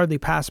 could hardly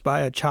pass by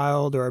a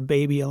child or a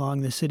baby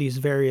along the city's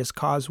various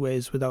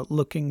causeways without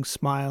looking,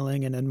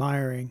 smiling, and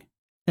admiring.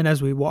 And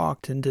as we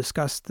walked and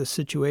discussed the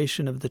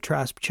situation of the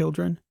Trask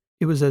children,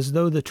 it was as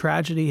though the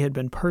tragedy had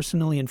been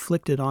personally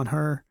inflicted on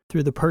her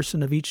through the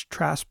person of each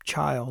Trask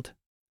child.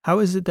 "How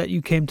is it that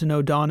you came to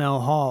know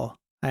Donnell Hall?"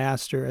 I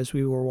asked her as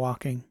we were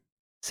walking.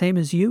 "Same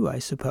as you, I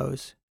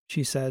suppose,"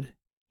 she said.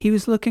 "He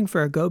was looking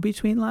for a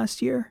go-between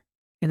last year,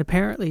 and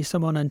apparently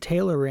someone on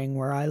Tailoring,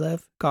 where I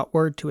live, got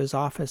word to his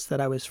office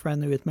that I was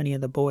friendly with many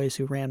of the boys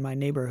who ran my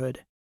neighborhood."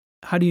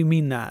 "How do you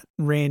mean that,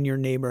 ran your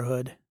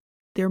neighborhood?"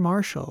 "They're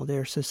martial,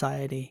 their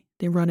society.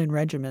 They run in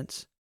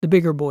regiments. The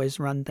bigger boys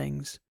run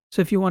things.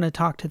 So if you want to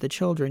talk to the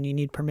children, you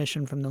need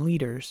permission from the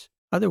leaders.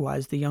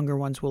 Otherwise, the younger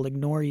ones will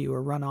ignore you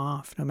or run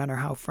off, no matter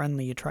how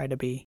friendly you try to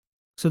be."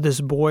 "So this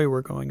boy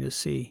we're going to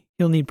see,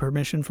 he'll need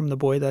permission from the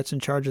boy that's in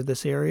charge of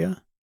this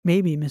area?"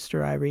 "Maybe,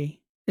 Mr. Irie.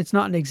 It's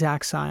not an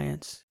exact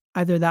science.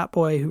 Either that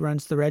boy who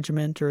runs the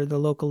regiment or the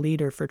local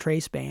leader for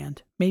Traceband.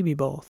 Maybe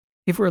both.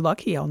 If we're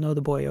lucky, I'll know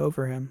the boy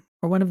over him,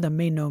 or one of them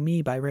may know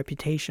me by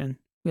reputation.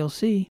 We'll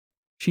see."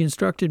 She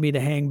instructed me to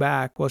hang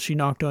back while she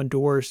knocked on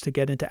doors to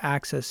get into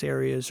access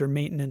areas or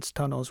maintenance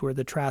tunnels where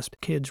the Trask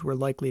kids were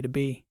likely to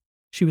be.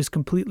 She was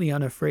completely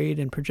unafraid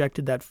and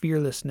projected that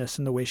fearlessness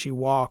in the way she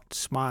walked,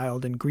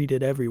 smiled, and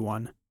greeted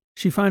everyone.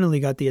 She finally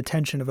got the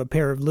attention of a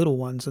pair of little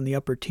ones in the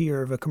upper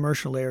tier of a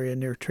commercial area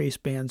near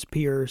Traceband's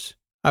piers.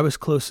 I was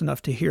close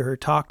enough to hear her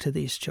talk to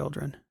these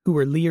children, who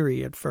were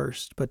leery at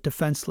first, but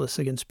defenseless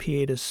against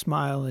Pieta's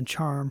smile and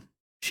charm.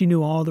 She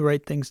knew all the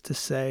right things to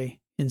say,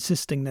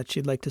 insisting that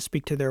she'd like to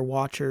speak to their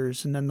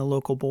watchers and then the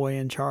local boy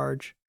in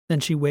charge. Then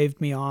she waved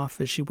me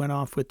off as she went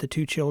off with the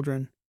two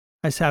children.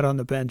 I sat on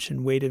the bench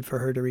and waited for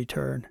her to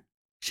return.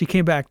 She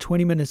came back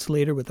 20 minutes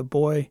later with a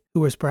boy who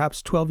was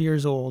perhaps 12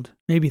 years old,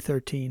 maybe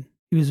 13.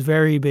 He was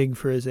very big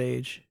for his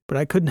age, but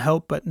I couldn't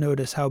help but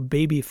notice how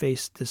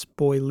baby-faced this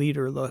boy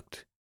leader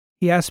looked.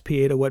 He asked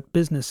Pieta what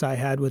business I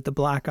had with the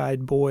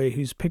black-eyed boy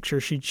whose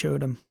picture she'd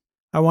showed him.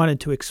 I wanted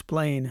to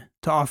explain,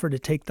 to offer to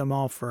take them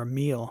all for a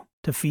meal,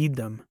 to feed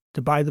them,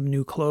 to buy them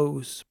new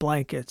clothes,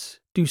 blankets,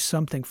 do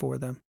something for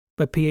them.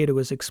 But Pieta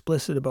was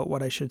explicit about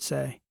what I should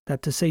say,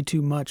 that to say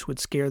too much would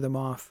scare them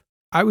off.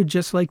 "I would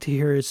just like to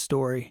hear his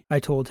story," I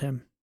told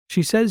him.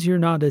 "She says you're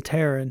not a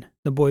Terran,"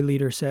 the boy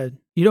leader said.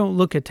 "You don't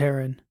look a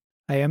Terran."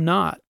 "I am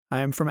not.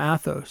 I am from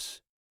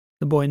Athos."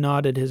 The boy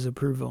nodded his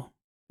approval.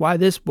 "Why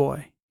this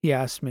boy?" he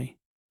asked me.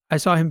 "I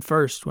saw him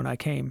first when I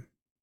came."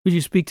 "Would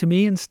you speak to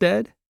me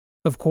instead?"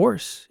 "Of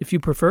course, if you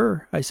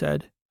prefer," I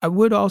said. "I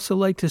would also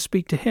like to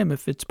speak to him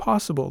if it's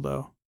possible,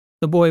 though."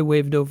 The boy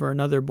waved over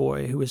another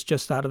boy who was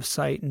just out of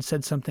sight and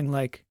said something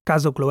like,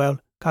 "Caso Cloel,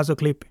 Caso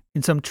Clip,"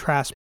 in some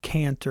Trask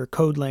cant or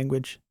code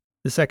language.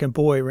 The second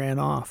boy ran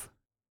off.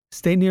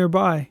 "Stay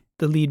nearby,"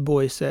 the lead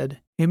boy said.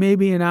 "It may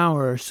be an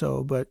hour or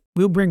so, but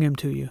we'll bring him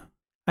to you."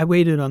 I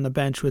waited on the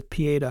bench with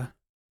Pieta.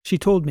 She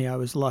told me I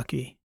was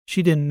lucky.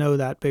 She didn't know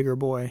that bigger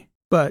boy,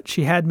 but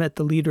she had met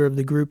the leader of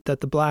the group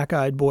that the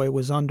black-eyed boy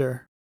was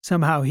under.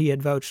 Somehow he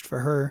had vouched for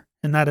her,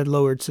 and that had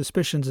lowered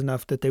suspicions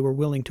enough that they were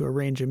willing to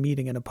arrange a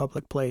meeting in a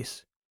public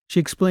place. She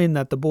explained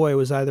that the boy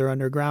was either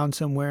underground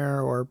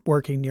somewhere or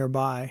working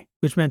nearby,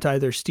 which meant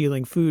either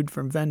stealing food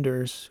from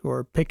vendors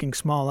or picking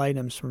small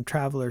items from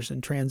travelers in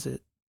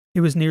transit.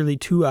 It was nearly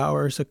 2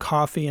 hours, a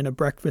coffee and a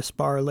breakfast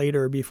bar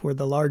later before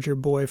the larger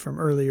boy from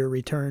earlier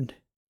returned.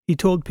 He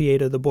told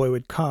Pieta the boy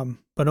would come,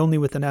 but only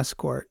with an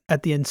escort,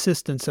 at the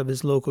insistence of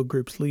his local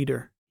group's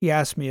leader. He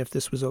asked me if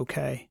this was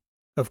okay.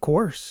 "Of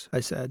course," I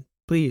said.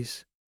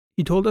 "Please."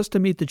 He told us to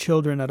meet the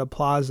children at a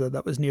plaza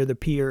that was near the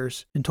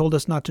piers, and told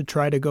us not to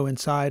try to go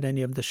inside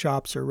any of the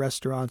shops or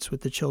restaurants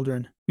with the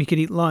children. We could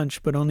eat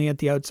lunch, but only at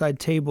the outside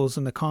tables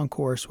in the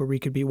concourse where we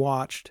could be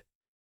watched.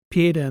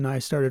 Pieta and I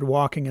started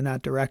walking in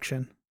that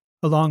direction.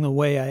 Along the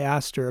way, I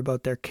asked her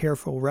about their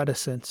careful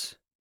reticence.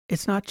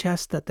 "It's not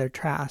just that they're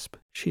trasp,"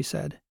 she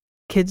said.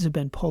 "Kids have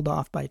been pulled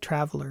off by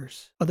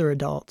travelers, other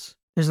adults.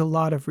 There's a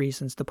lot of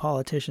reasons the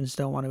politicians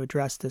don't want to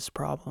address this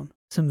problem.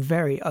 Some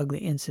very ugly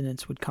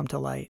incidents would come to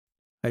light."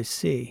 I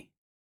see.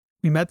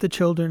 We met the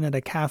children at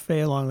a cafe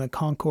along the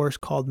concourse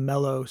called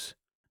Mellows.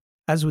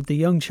 As with the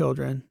young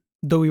children,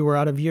 though we were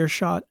out of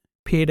earshot,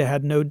 Pieta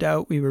had no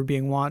doubt we were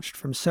being watched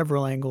from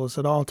several angles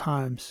at all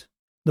times.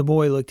 The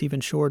boy looked even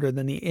shorter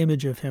than the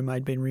image of him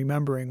I'd been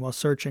remembering while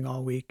searching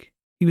all week.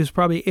 He was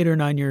probably 8 or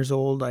 9 years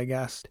old, I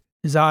guessed.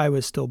 His eye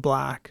was still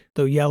black,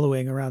 though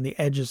yellowing around the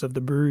edges of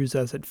the bruise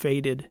as it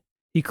faded.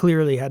 He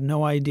clearly had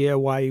no idea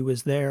why he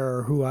was there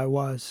or who I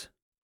was.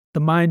 The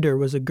minder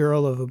was a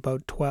girl of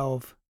about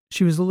 12.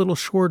 She was a little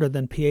shorter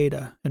than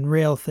Pieta and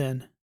rail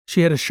thin.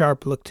 She had a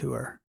sharp look to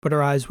her, but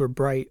her eyes were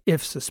bright,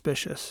 if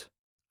suspicious.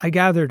 I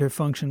gathered her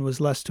function was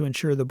less to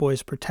ensure the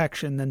boy's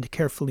protection than to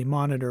carefully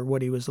monitor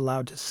what he was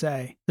allowed to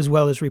say, as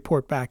well as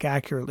report back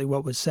accurately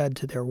what was said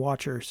to their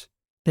watchers.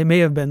 They may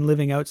have been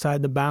living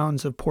outside the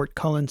bounds of Port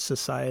Cullen's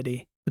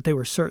society, but they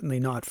were certainly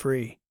not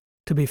free.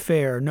 To be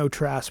fair, no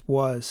Trasp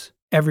was.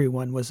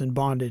 Everyone was in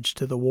bondage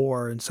to the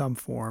war in some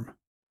form.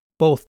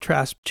 Both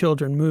Trasp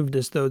children moved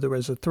as though there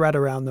was a threat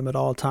around them at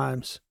all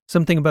times,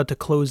 something about to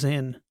close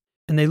in,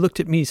 and they looked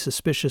at me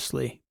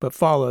suspiciously, but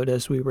followed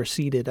as we were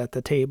seated at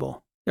the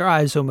table. Their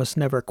eyes almost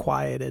never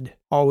quieted,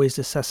 always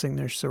assessing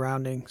their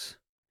surroundings.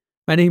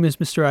 "My name is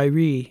Mr.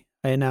 Irie,"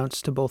 I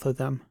announced to both of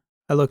them.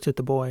 I looked at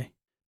the boy.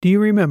 "Do you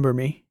remember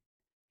me?"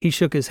 He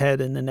shook his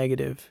head in the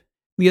negative.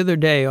 "The other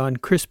day on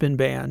Crispin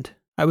Band,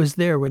 I was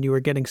there when you were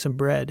getting some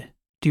bread.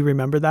 Do you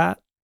remember that?"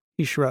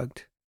 He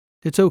shrugged.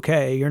 "It's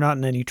okay, you're not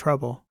in any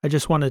trouble. I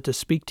just wanted to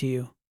speak to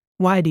you."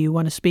 "Why do you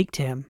want to speak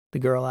to him?" the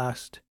girl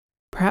asked.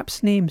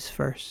 "Perhaps names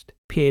first,"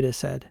 Pieta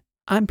said.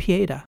 "I'm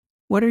Pieta.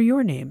 What are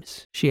your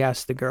names?" she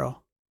asked the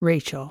girl.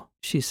 "Rachel,"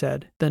 she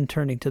said, then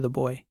turning to the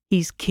boy.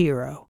 "He's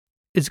Kiro."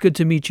 "It's good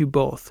to meet you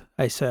both,"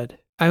 I said.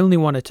 "I only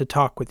wanted to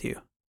talk with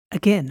you."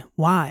 "Again,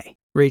 why?"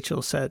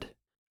 Rachel said.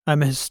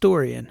 "I'm a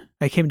historian.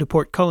 I came to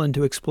Port Cullen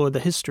to explore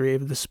the history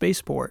of the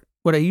spaceport.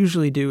 What I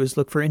usually do is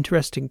look for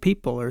interesting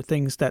people or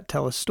things that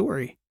tell a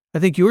story. I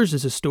think yours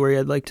is a story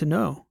I'd like to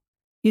know."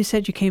 "You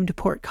said you came to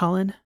Port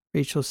Cullen?"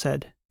 Rachel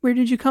said. "Where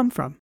did you come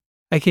from?"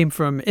 "I came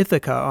from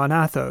Ithaca on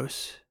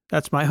Athos.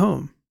 That's my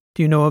home.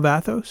 Do you know of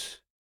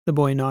Athos?" The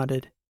boy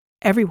nodded.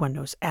 "Everyone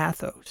knows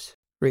Athos,"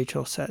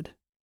 Rachel said.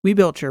 "We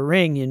built your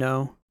ring, you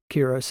know,"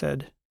 Kiro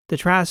said. "The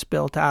Trask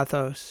built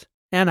Athos.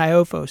 And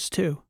Iophos,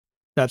 too."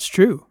 "That's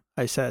true,"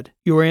 I said.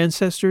 "Your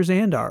ancestors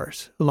and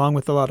ours, along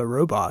with a lot of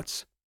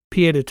robots."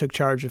 Pieta took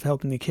charge of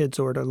helping the kids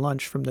order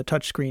lunch from the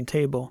touchscreen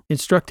table,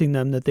 instructing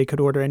them that they could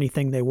order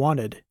anything they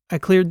wanted. I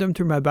cleared them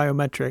through my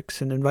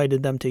biometrics and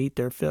invited them to eat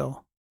their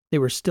fill. They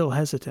were still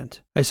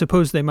hesitant. I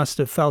suppose they must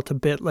have felt a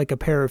bit like a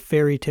pair of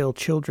fairy tale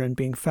children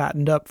being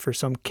fattened up for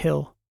some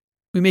kill.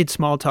 We made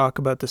small talk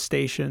about the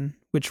station,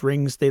 which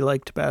rings they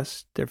liked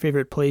best, their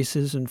favorite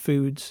places and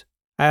foods.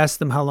 I asked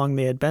them how long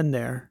they had been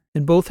there,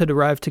 and both had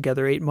arrived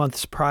together 8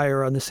 months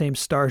prior on the same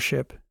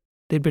starship.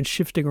 They'd been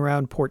shifting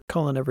around Port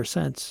Cullen ever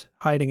since,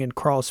 hiding in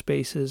crawl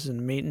spaces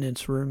and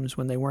maintenance rooms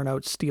when they weren't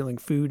out stealing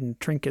food and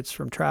trinkets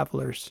from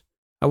travelers.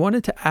 "I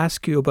wanted to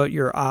ask you about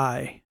your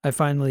eye," I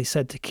finally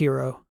said to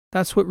Kiro.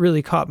 "That's what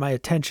really caught my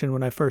attention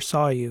when I first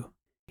saw you."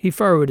 He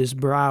furrowed his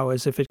brow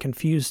as if it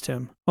confused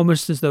him,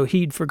 almost as though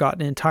he'd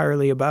forgotten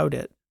entirely about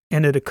it.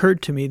 And it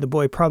occurred to me the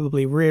boy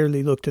probably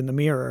rarely looked in the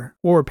mirror,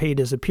 or paid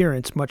his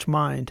appearance much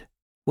mind.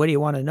 "What do you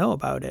want to know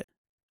about it?"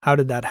 "How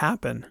did that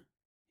happen?"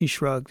 He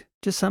shrugged.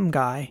 "Just some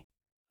guy.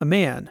 A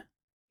man.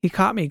 He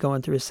caught me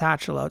going through his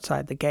satchel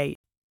outside the gate."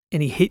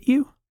 "And he hit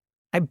you?"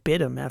 "I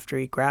bit him after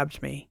he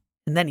grabbed me,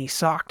 and then he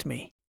socked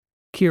me."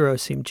 Kiro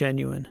seemed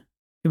genuine.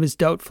 It was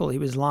doubtful he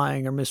was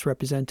lying or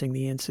misrepresenting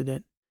the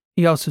incident.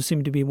 He also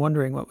seemed to be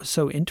wondering what was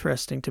so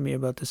interesting to me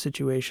about the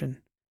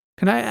situation.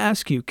 "Can I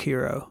ask you,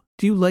 Kiro,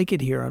 do you like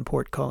it here on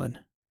Port Cullen?"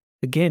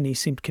 Again, he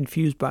seemed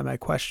confused by my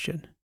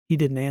question. He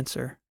didn't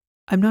answer.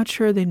 "I'm not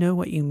sure they know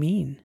what you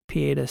mean,"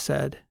 Pieta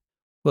said.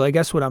 "Well, I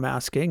guess what I'm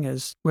asking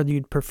is whether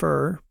you'd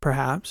prefer,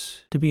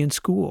 perhaps, to be in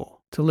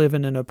school, to live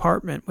in an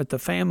apartment with the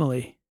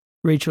family."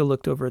 Rachel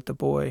looked over at the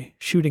boy,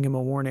 shooting him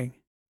a warning.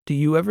 "Do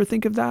you ever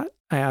think of that?"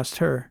 I asked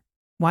her.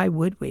 "Why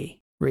would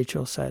we?"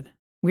 Rachel said.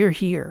 "We're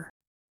here."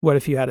 "What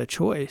if you had a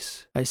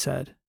choice?" I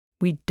said.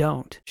 "We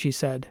don't," she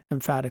said,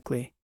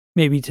 emphatically.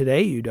 "Maybe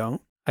today you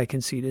don't," I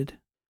conceded.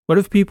 "What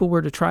if people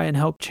were to try and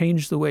help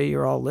change the way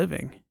you're all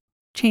living?"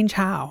 "Change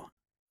how?"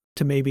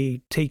 "To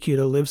maybe take you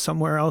to live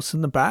somewhere else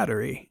in the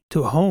Battery,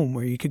 to a home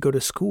where you could go to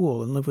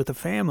school and live with a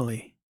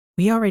family."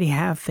 "We already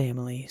have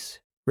families,"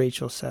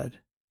 Rachel said.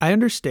 "I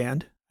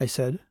understand," I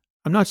said.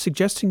 "I'm not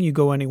suggesting you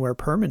go anywhere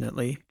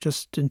permanently,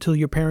 just until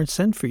your parents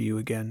send for you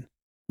again."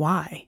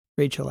 "Why?"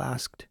 Rachel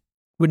asked.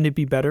 Wouldn't it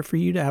be better for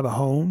you to have a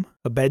home,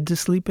 a bed to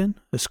sleep in,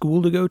 a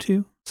school to go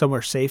to,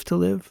 somewhere safe to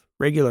live,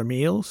 regular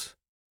meals?"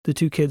 The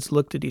two kids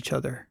looked at each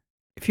other.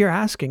 "If you're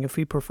asking if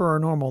we prefer a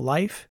normal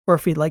life, or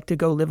if we'd like to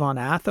go live on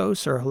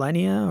Athos or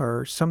Helenia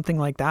or something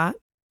like that,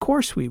 of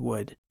course we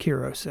would,"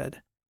 Kiro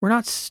said. "We're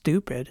not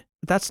stupid,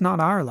 but that's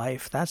not our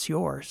life, that's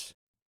yours."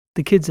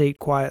 The kids ate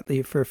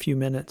quietly for a few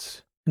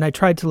minutes, and I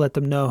tried to let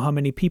them know how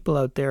many people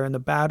out there in the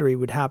battery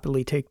would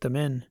happily take them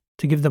in,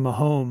 to give them a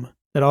home,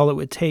 that all it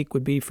would take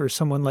would be for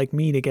someone like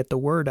me to get the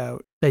word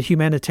out, that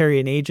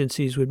humanitarian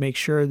agencies would make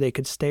sure they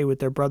could stay with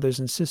their brothers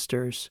and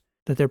sisters,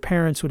 that their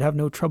parents would have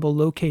no trouble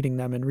locating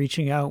them and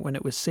reaching out when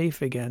it was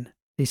safe again.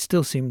 They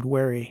still seemed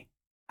wary.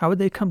 "How would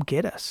they come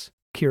get us?"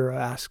 Kiro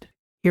asked.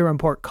 "Here in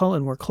Port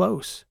Cullen we're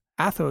close.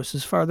 Athos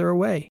is farther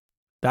away."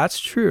 "That's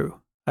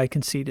true," I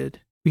conceded.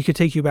 "We could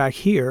take you back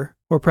here,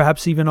 or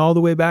perhaps even all the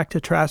way back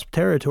to Trasp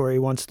territory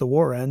once the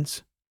war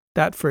ends."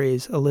 That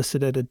phrase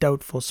elicited a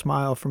doubtful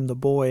smile from the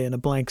boy and a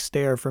blank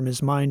stare from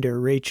his minder,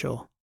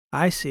 Rachel.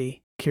 "I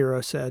see,"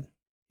 Kiro said.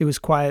 It was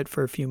quiet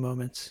for a few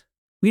moments.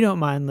 "We don't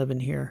mind living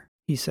here,"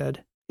 he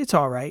said. "It's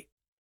all right."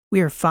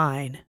 "We are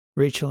fine,"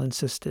 Rachel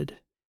insisted.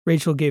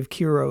 Rachel gave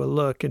Kiro a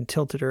look and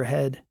tilted her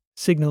head,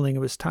 signaling it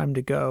was time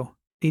to go.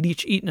 They'd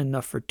each eaten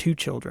enough for 2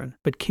 children,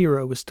 but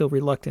Kiro was still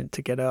reluctant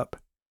to get up.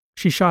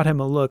 She shot him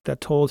a look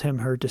that told him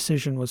her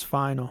decision was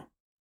final.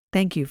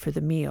 "Thank you for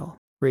the meal,"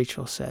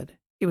 Rachel said.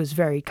 "It was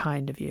very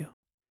kind of you."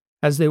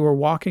 As they were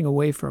walking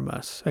away from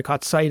us, I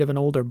caught sight of an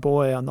older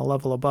boy on the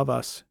level above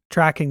us,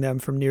 tracking them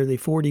from nearly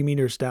 40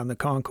 meters down the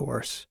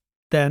concourse.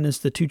 Then, as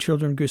the 2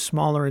 children grew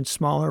smaller and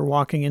smaller,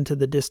 walking into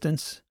the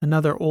distance,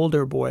 another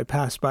older boy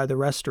passed by the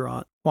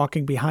restaurant,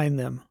 walking behind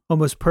them,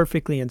 almost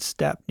perfectly in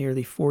step,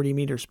 nearly 40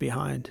 meters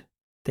behind.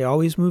 "They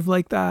always move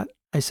like that?"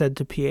 I said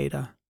to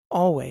Pieta.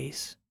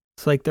 "Always.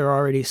 It's like they're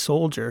already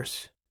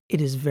soldiers." "It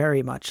is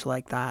very much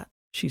like that,"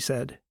 she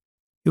said.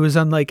 It was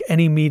unlike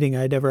any meeting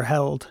I'd ever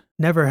held.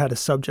 Never had a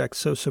subject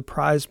so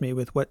surprised me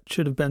with what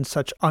should have been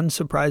such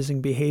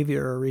unsurprising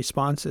behavior or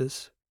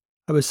responses.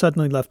 I was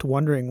suddenly left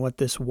wondering what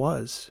this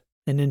was.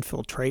 An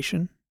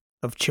infiltration?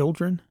 Of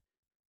children?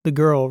 The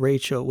girl,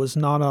 Rachel, was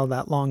not all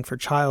that long for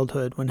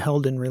childhood when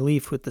held in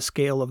relief with the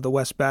scale of the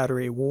West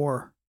Battery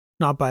War.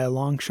 Not by a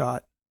long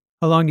shot.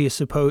 How long do you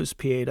suppose,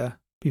 Pieta,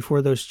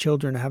 before those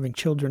children are having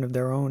children of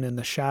their own in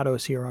the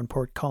shadows here on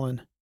Port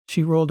Cullen?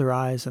 She rolled her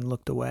eyes and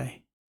looked away.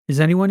 "Is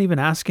anyone even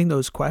asking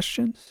those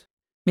questions?"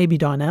 "Maybe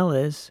Donnell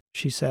is,"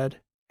 she said.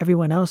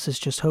 "Everyone else is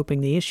just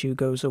hoping the issue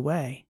goes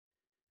away."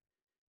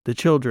 The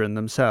children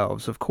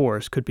themselves, of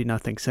course, could be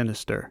nothing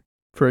sinister.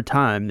 For a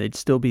time, they'd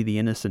still be the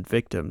innocent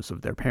victims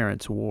of their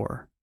parents'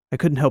 war. I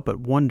couldn't help but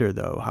wonder,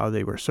 though, how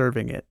they were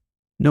serving it.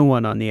 No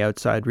one on the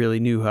outside really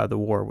knew how the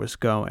war was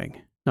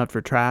going. Not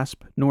for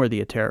Trasp, nor the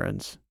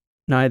Aterans.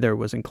 Neither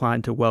was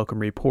inclined to welcome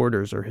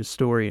reporters or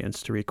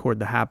historians to record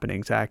the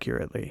happenings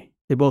accurately.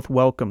 They both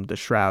welcomed the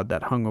shroud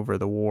that hung over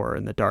the war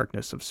in the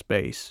darkness of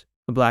space,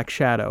 a black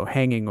shadow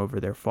hanging over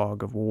their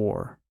fog of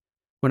war.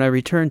 When I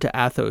returned to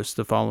Athos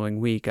the following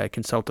week, I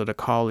consulted a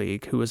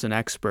colleague who was an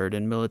expert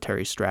in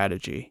military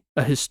strategy,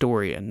 a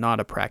historian,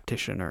 not a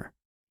practitioner.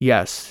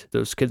 "Yes,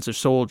 those kids are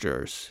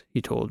soldiers,"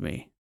 he told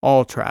me.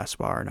 "All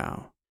Trasp are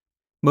now."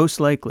 Most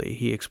likely,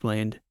 he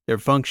explained, their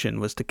function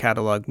was to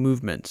catalog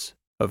movements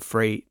of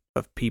freight,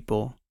 of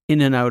people,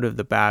 in and out of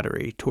the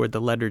battery toward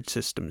the lettered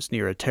systems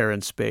near a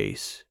Terran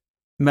space.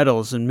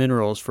 Metals and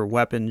minerals for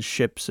weapons,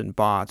 ships, and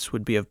bots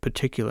would be of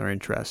particular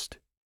interest.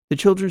 The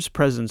children's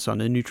presence on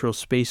a neutral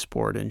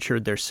spaceport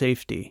ensured their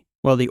safety,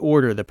 while the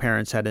order the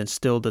parents had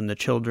instilled in the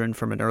children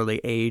from an early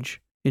age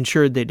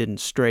ensured they didn't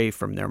stray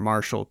from their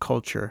martial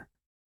culture.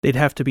 They'd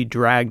have to be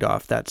dragged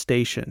off that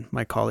station,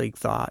 my colleague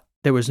thought.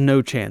 There was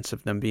no chance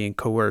of them being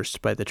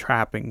coerced by the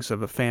trappings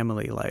of a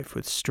family life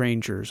with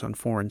strangers on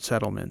foreign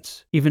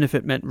settlements, even if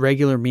it meant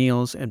regular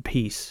meals and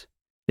peace.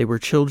 They were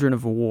children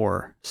of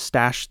war,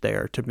 stashed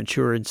there to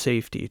mature in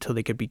safety till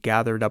they could be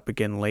gathered up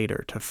again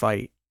later to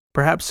fight.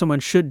 Perhaps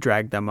someone should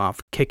drag them off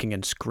kicking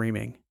and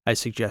screaming, I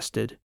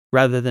suggested,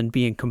 rather than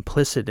being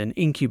complicit in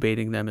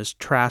incubating them as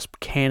Trasp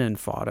cannon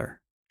fodder.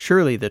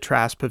 Surely the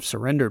Trasp have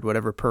surrendered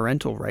whatever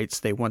parental rights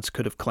they once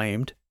could have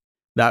claimed.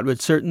 "That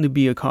would certainly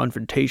be a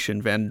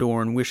confrontation Van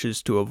Dorn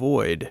wishes to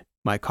avoid,"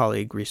 my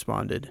colleague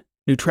responded.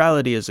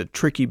 "Neutrality is a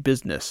tricky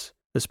business,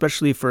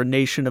 especially for a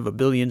nation of 1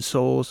 billion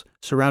souls,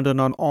 surrounded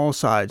on all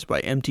sides by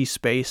empty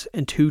space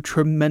and 2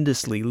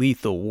 tremendously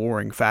lethal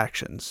warring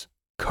factions.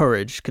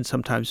 Courage can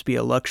sometimes be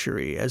a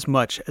luxury as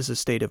much as a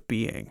state of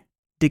being,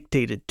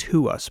 dictated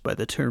to us by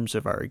the terms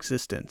of our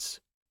existence.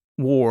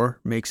 War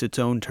makes its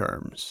own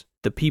terms.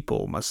 The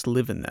people must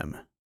live in them."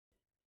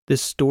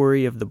 This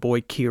story of the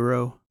boy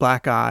Kiro,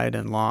 black-eyed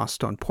and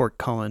lost on Port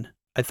Cullen,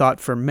 I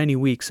thought for many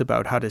weeks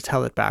about how to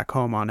tell it back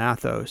home on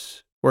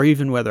Athos, or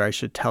even whether I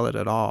should tell it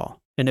at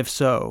all, and if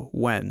so,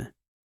 when.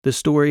 The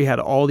story had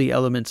all the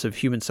elements of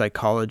human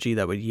psychology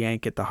that would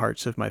yank at the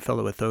hearts of my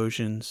fellow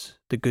Athosians,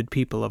 the good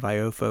people of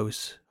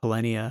Iophos,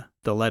 Helenia,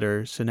 the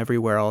letters, and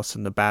everywhere else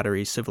in the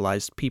battery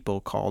civilized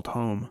people called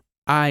home.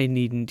 I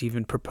needn't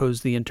even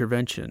propose the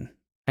intervention.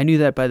 I knew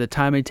that by the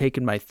time I'd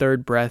taken my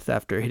third breath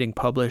after hitting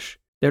publish,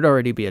 there'd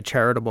already be a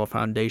charitable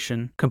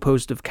foundation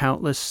composed of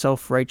countless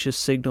self-righteous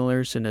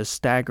signalers in as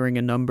staggering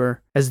a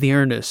number as the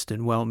earnest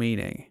and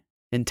well-meaning.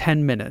 In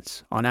 10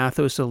 minutes, on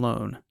Athos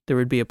alone, there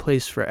would be a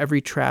place for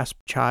every Trasp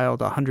child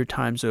 100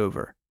 times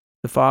over.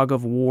 The fog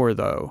of war,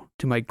 though,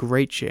 to my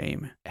great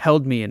shame,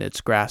 held me in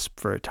its grasp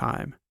for a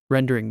time,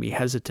 rendering me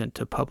hesitant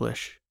to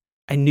publish.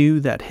 I knew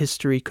that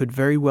history could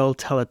very well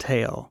tell a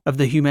tale of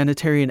the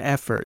humanitarian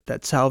effort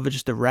that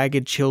salvaged the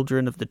ragged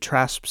children of the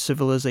Trasp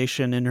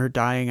civilization in her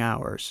dying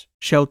hours,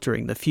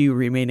 sheltering the few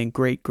remaining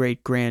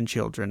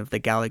great-great-grandchildren of the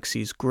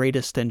galaxy's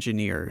greatest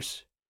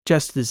engineers.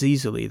 Just as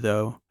easily,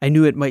 though, I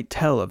knew it might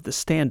tell of the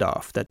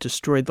standoff that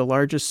destroyed the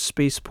largest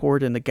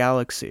spaceport in the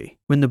galaxy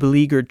when the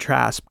beleaguered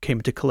Trasp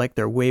came to collect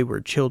their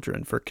wayward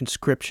children for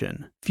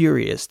conscription,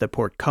 furious that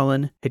Port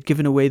Cullen had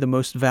given away the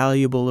most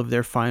valuable of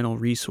their final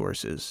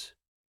resources.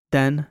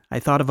 Then I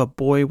thought of a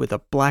boy with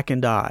a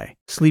blackened eye,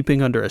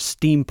 sleeping under a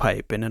steam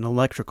pipe in an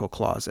electrical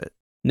closet.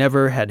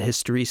 Never had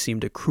history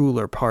seemed a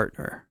crueler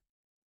partner.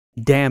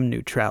 Damn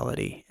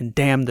neutrality, and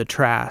damn the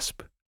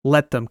Trasp.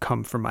 Let them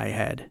come for my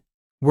head.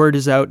 Word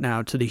is out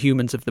now to the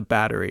humans of the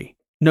Battery.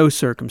 No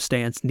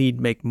circumstance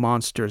need make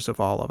monsters of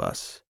all of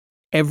us.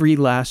 Every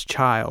last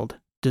child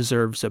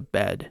deserves a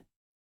bed.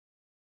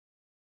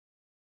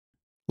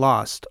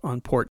 Lost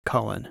on Port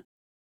Cullen.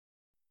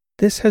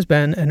 This has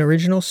been an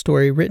original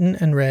story written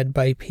and read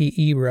by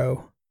P.E.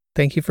 Rowe.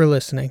 Thank you for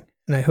listening,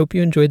 and I hope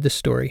you enjoyed the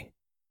story.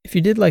 If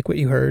you did like what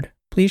you heard,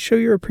 please show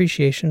your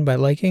appreciation by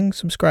liking,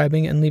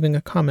 subscribing, and leaving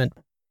a comment.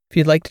 If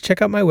you'd like to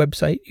check out my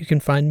website, you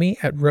can find me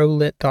at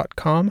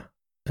rowlit.com.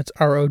 That's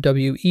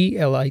ROWELIT.com.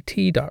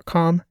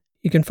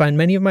 You can find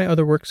many of my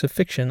other works of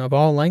fiction of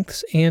all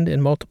lengths and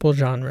in multiple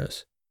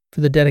genres.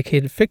 For the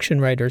dedicated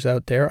fiction writers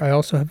out there, I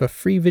also have a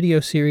free video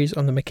series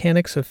on the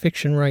mechanics of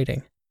fiction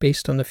writing,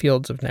 based on the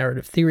fields of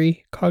narrative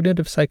theory,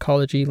 cognitive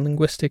psychology,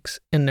 linguistics,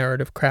 and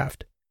narrative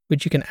craft,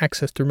 which you can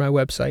access through my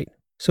website.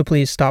 So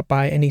please stop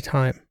by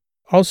anytime.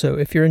 Also,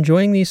 if you're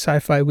enjoying these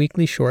sci-fi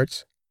weekly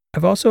shorts,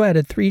 I've also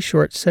added 3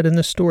 shorts set in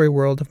the story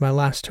world of my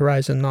Last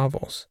Horizon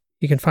novels.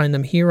 You can find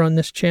them here on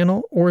this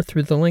channel or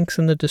through the links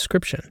in the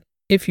description.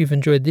 If you've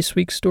enjoyed this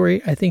week's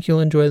story, I think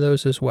you'll enjoy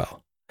those as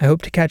well. I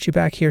hope to catch you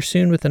back here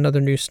soon with another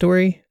new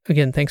story.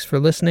 Again, thanks for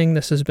listening.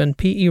 This has been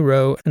P.E.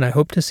 Rowe, and I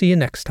hope to see you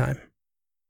next time.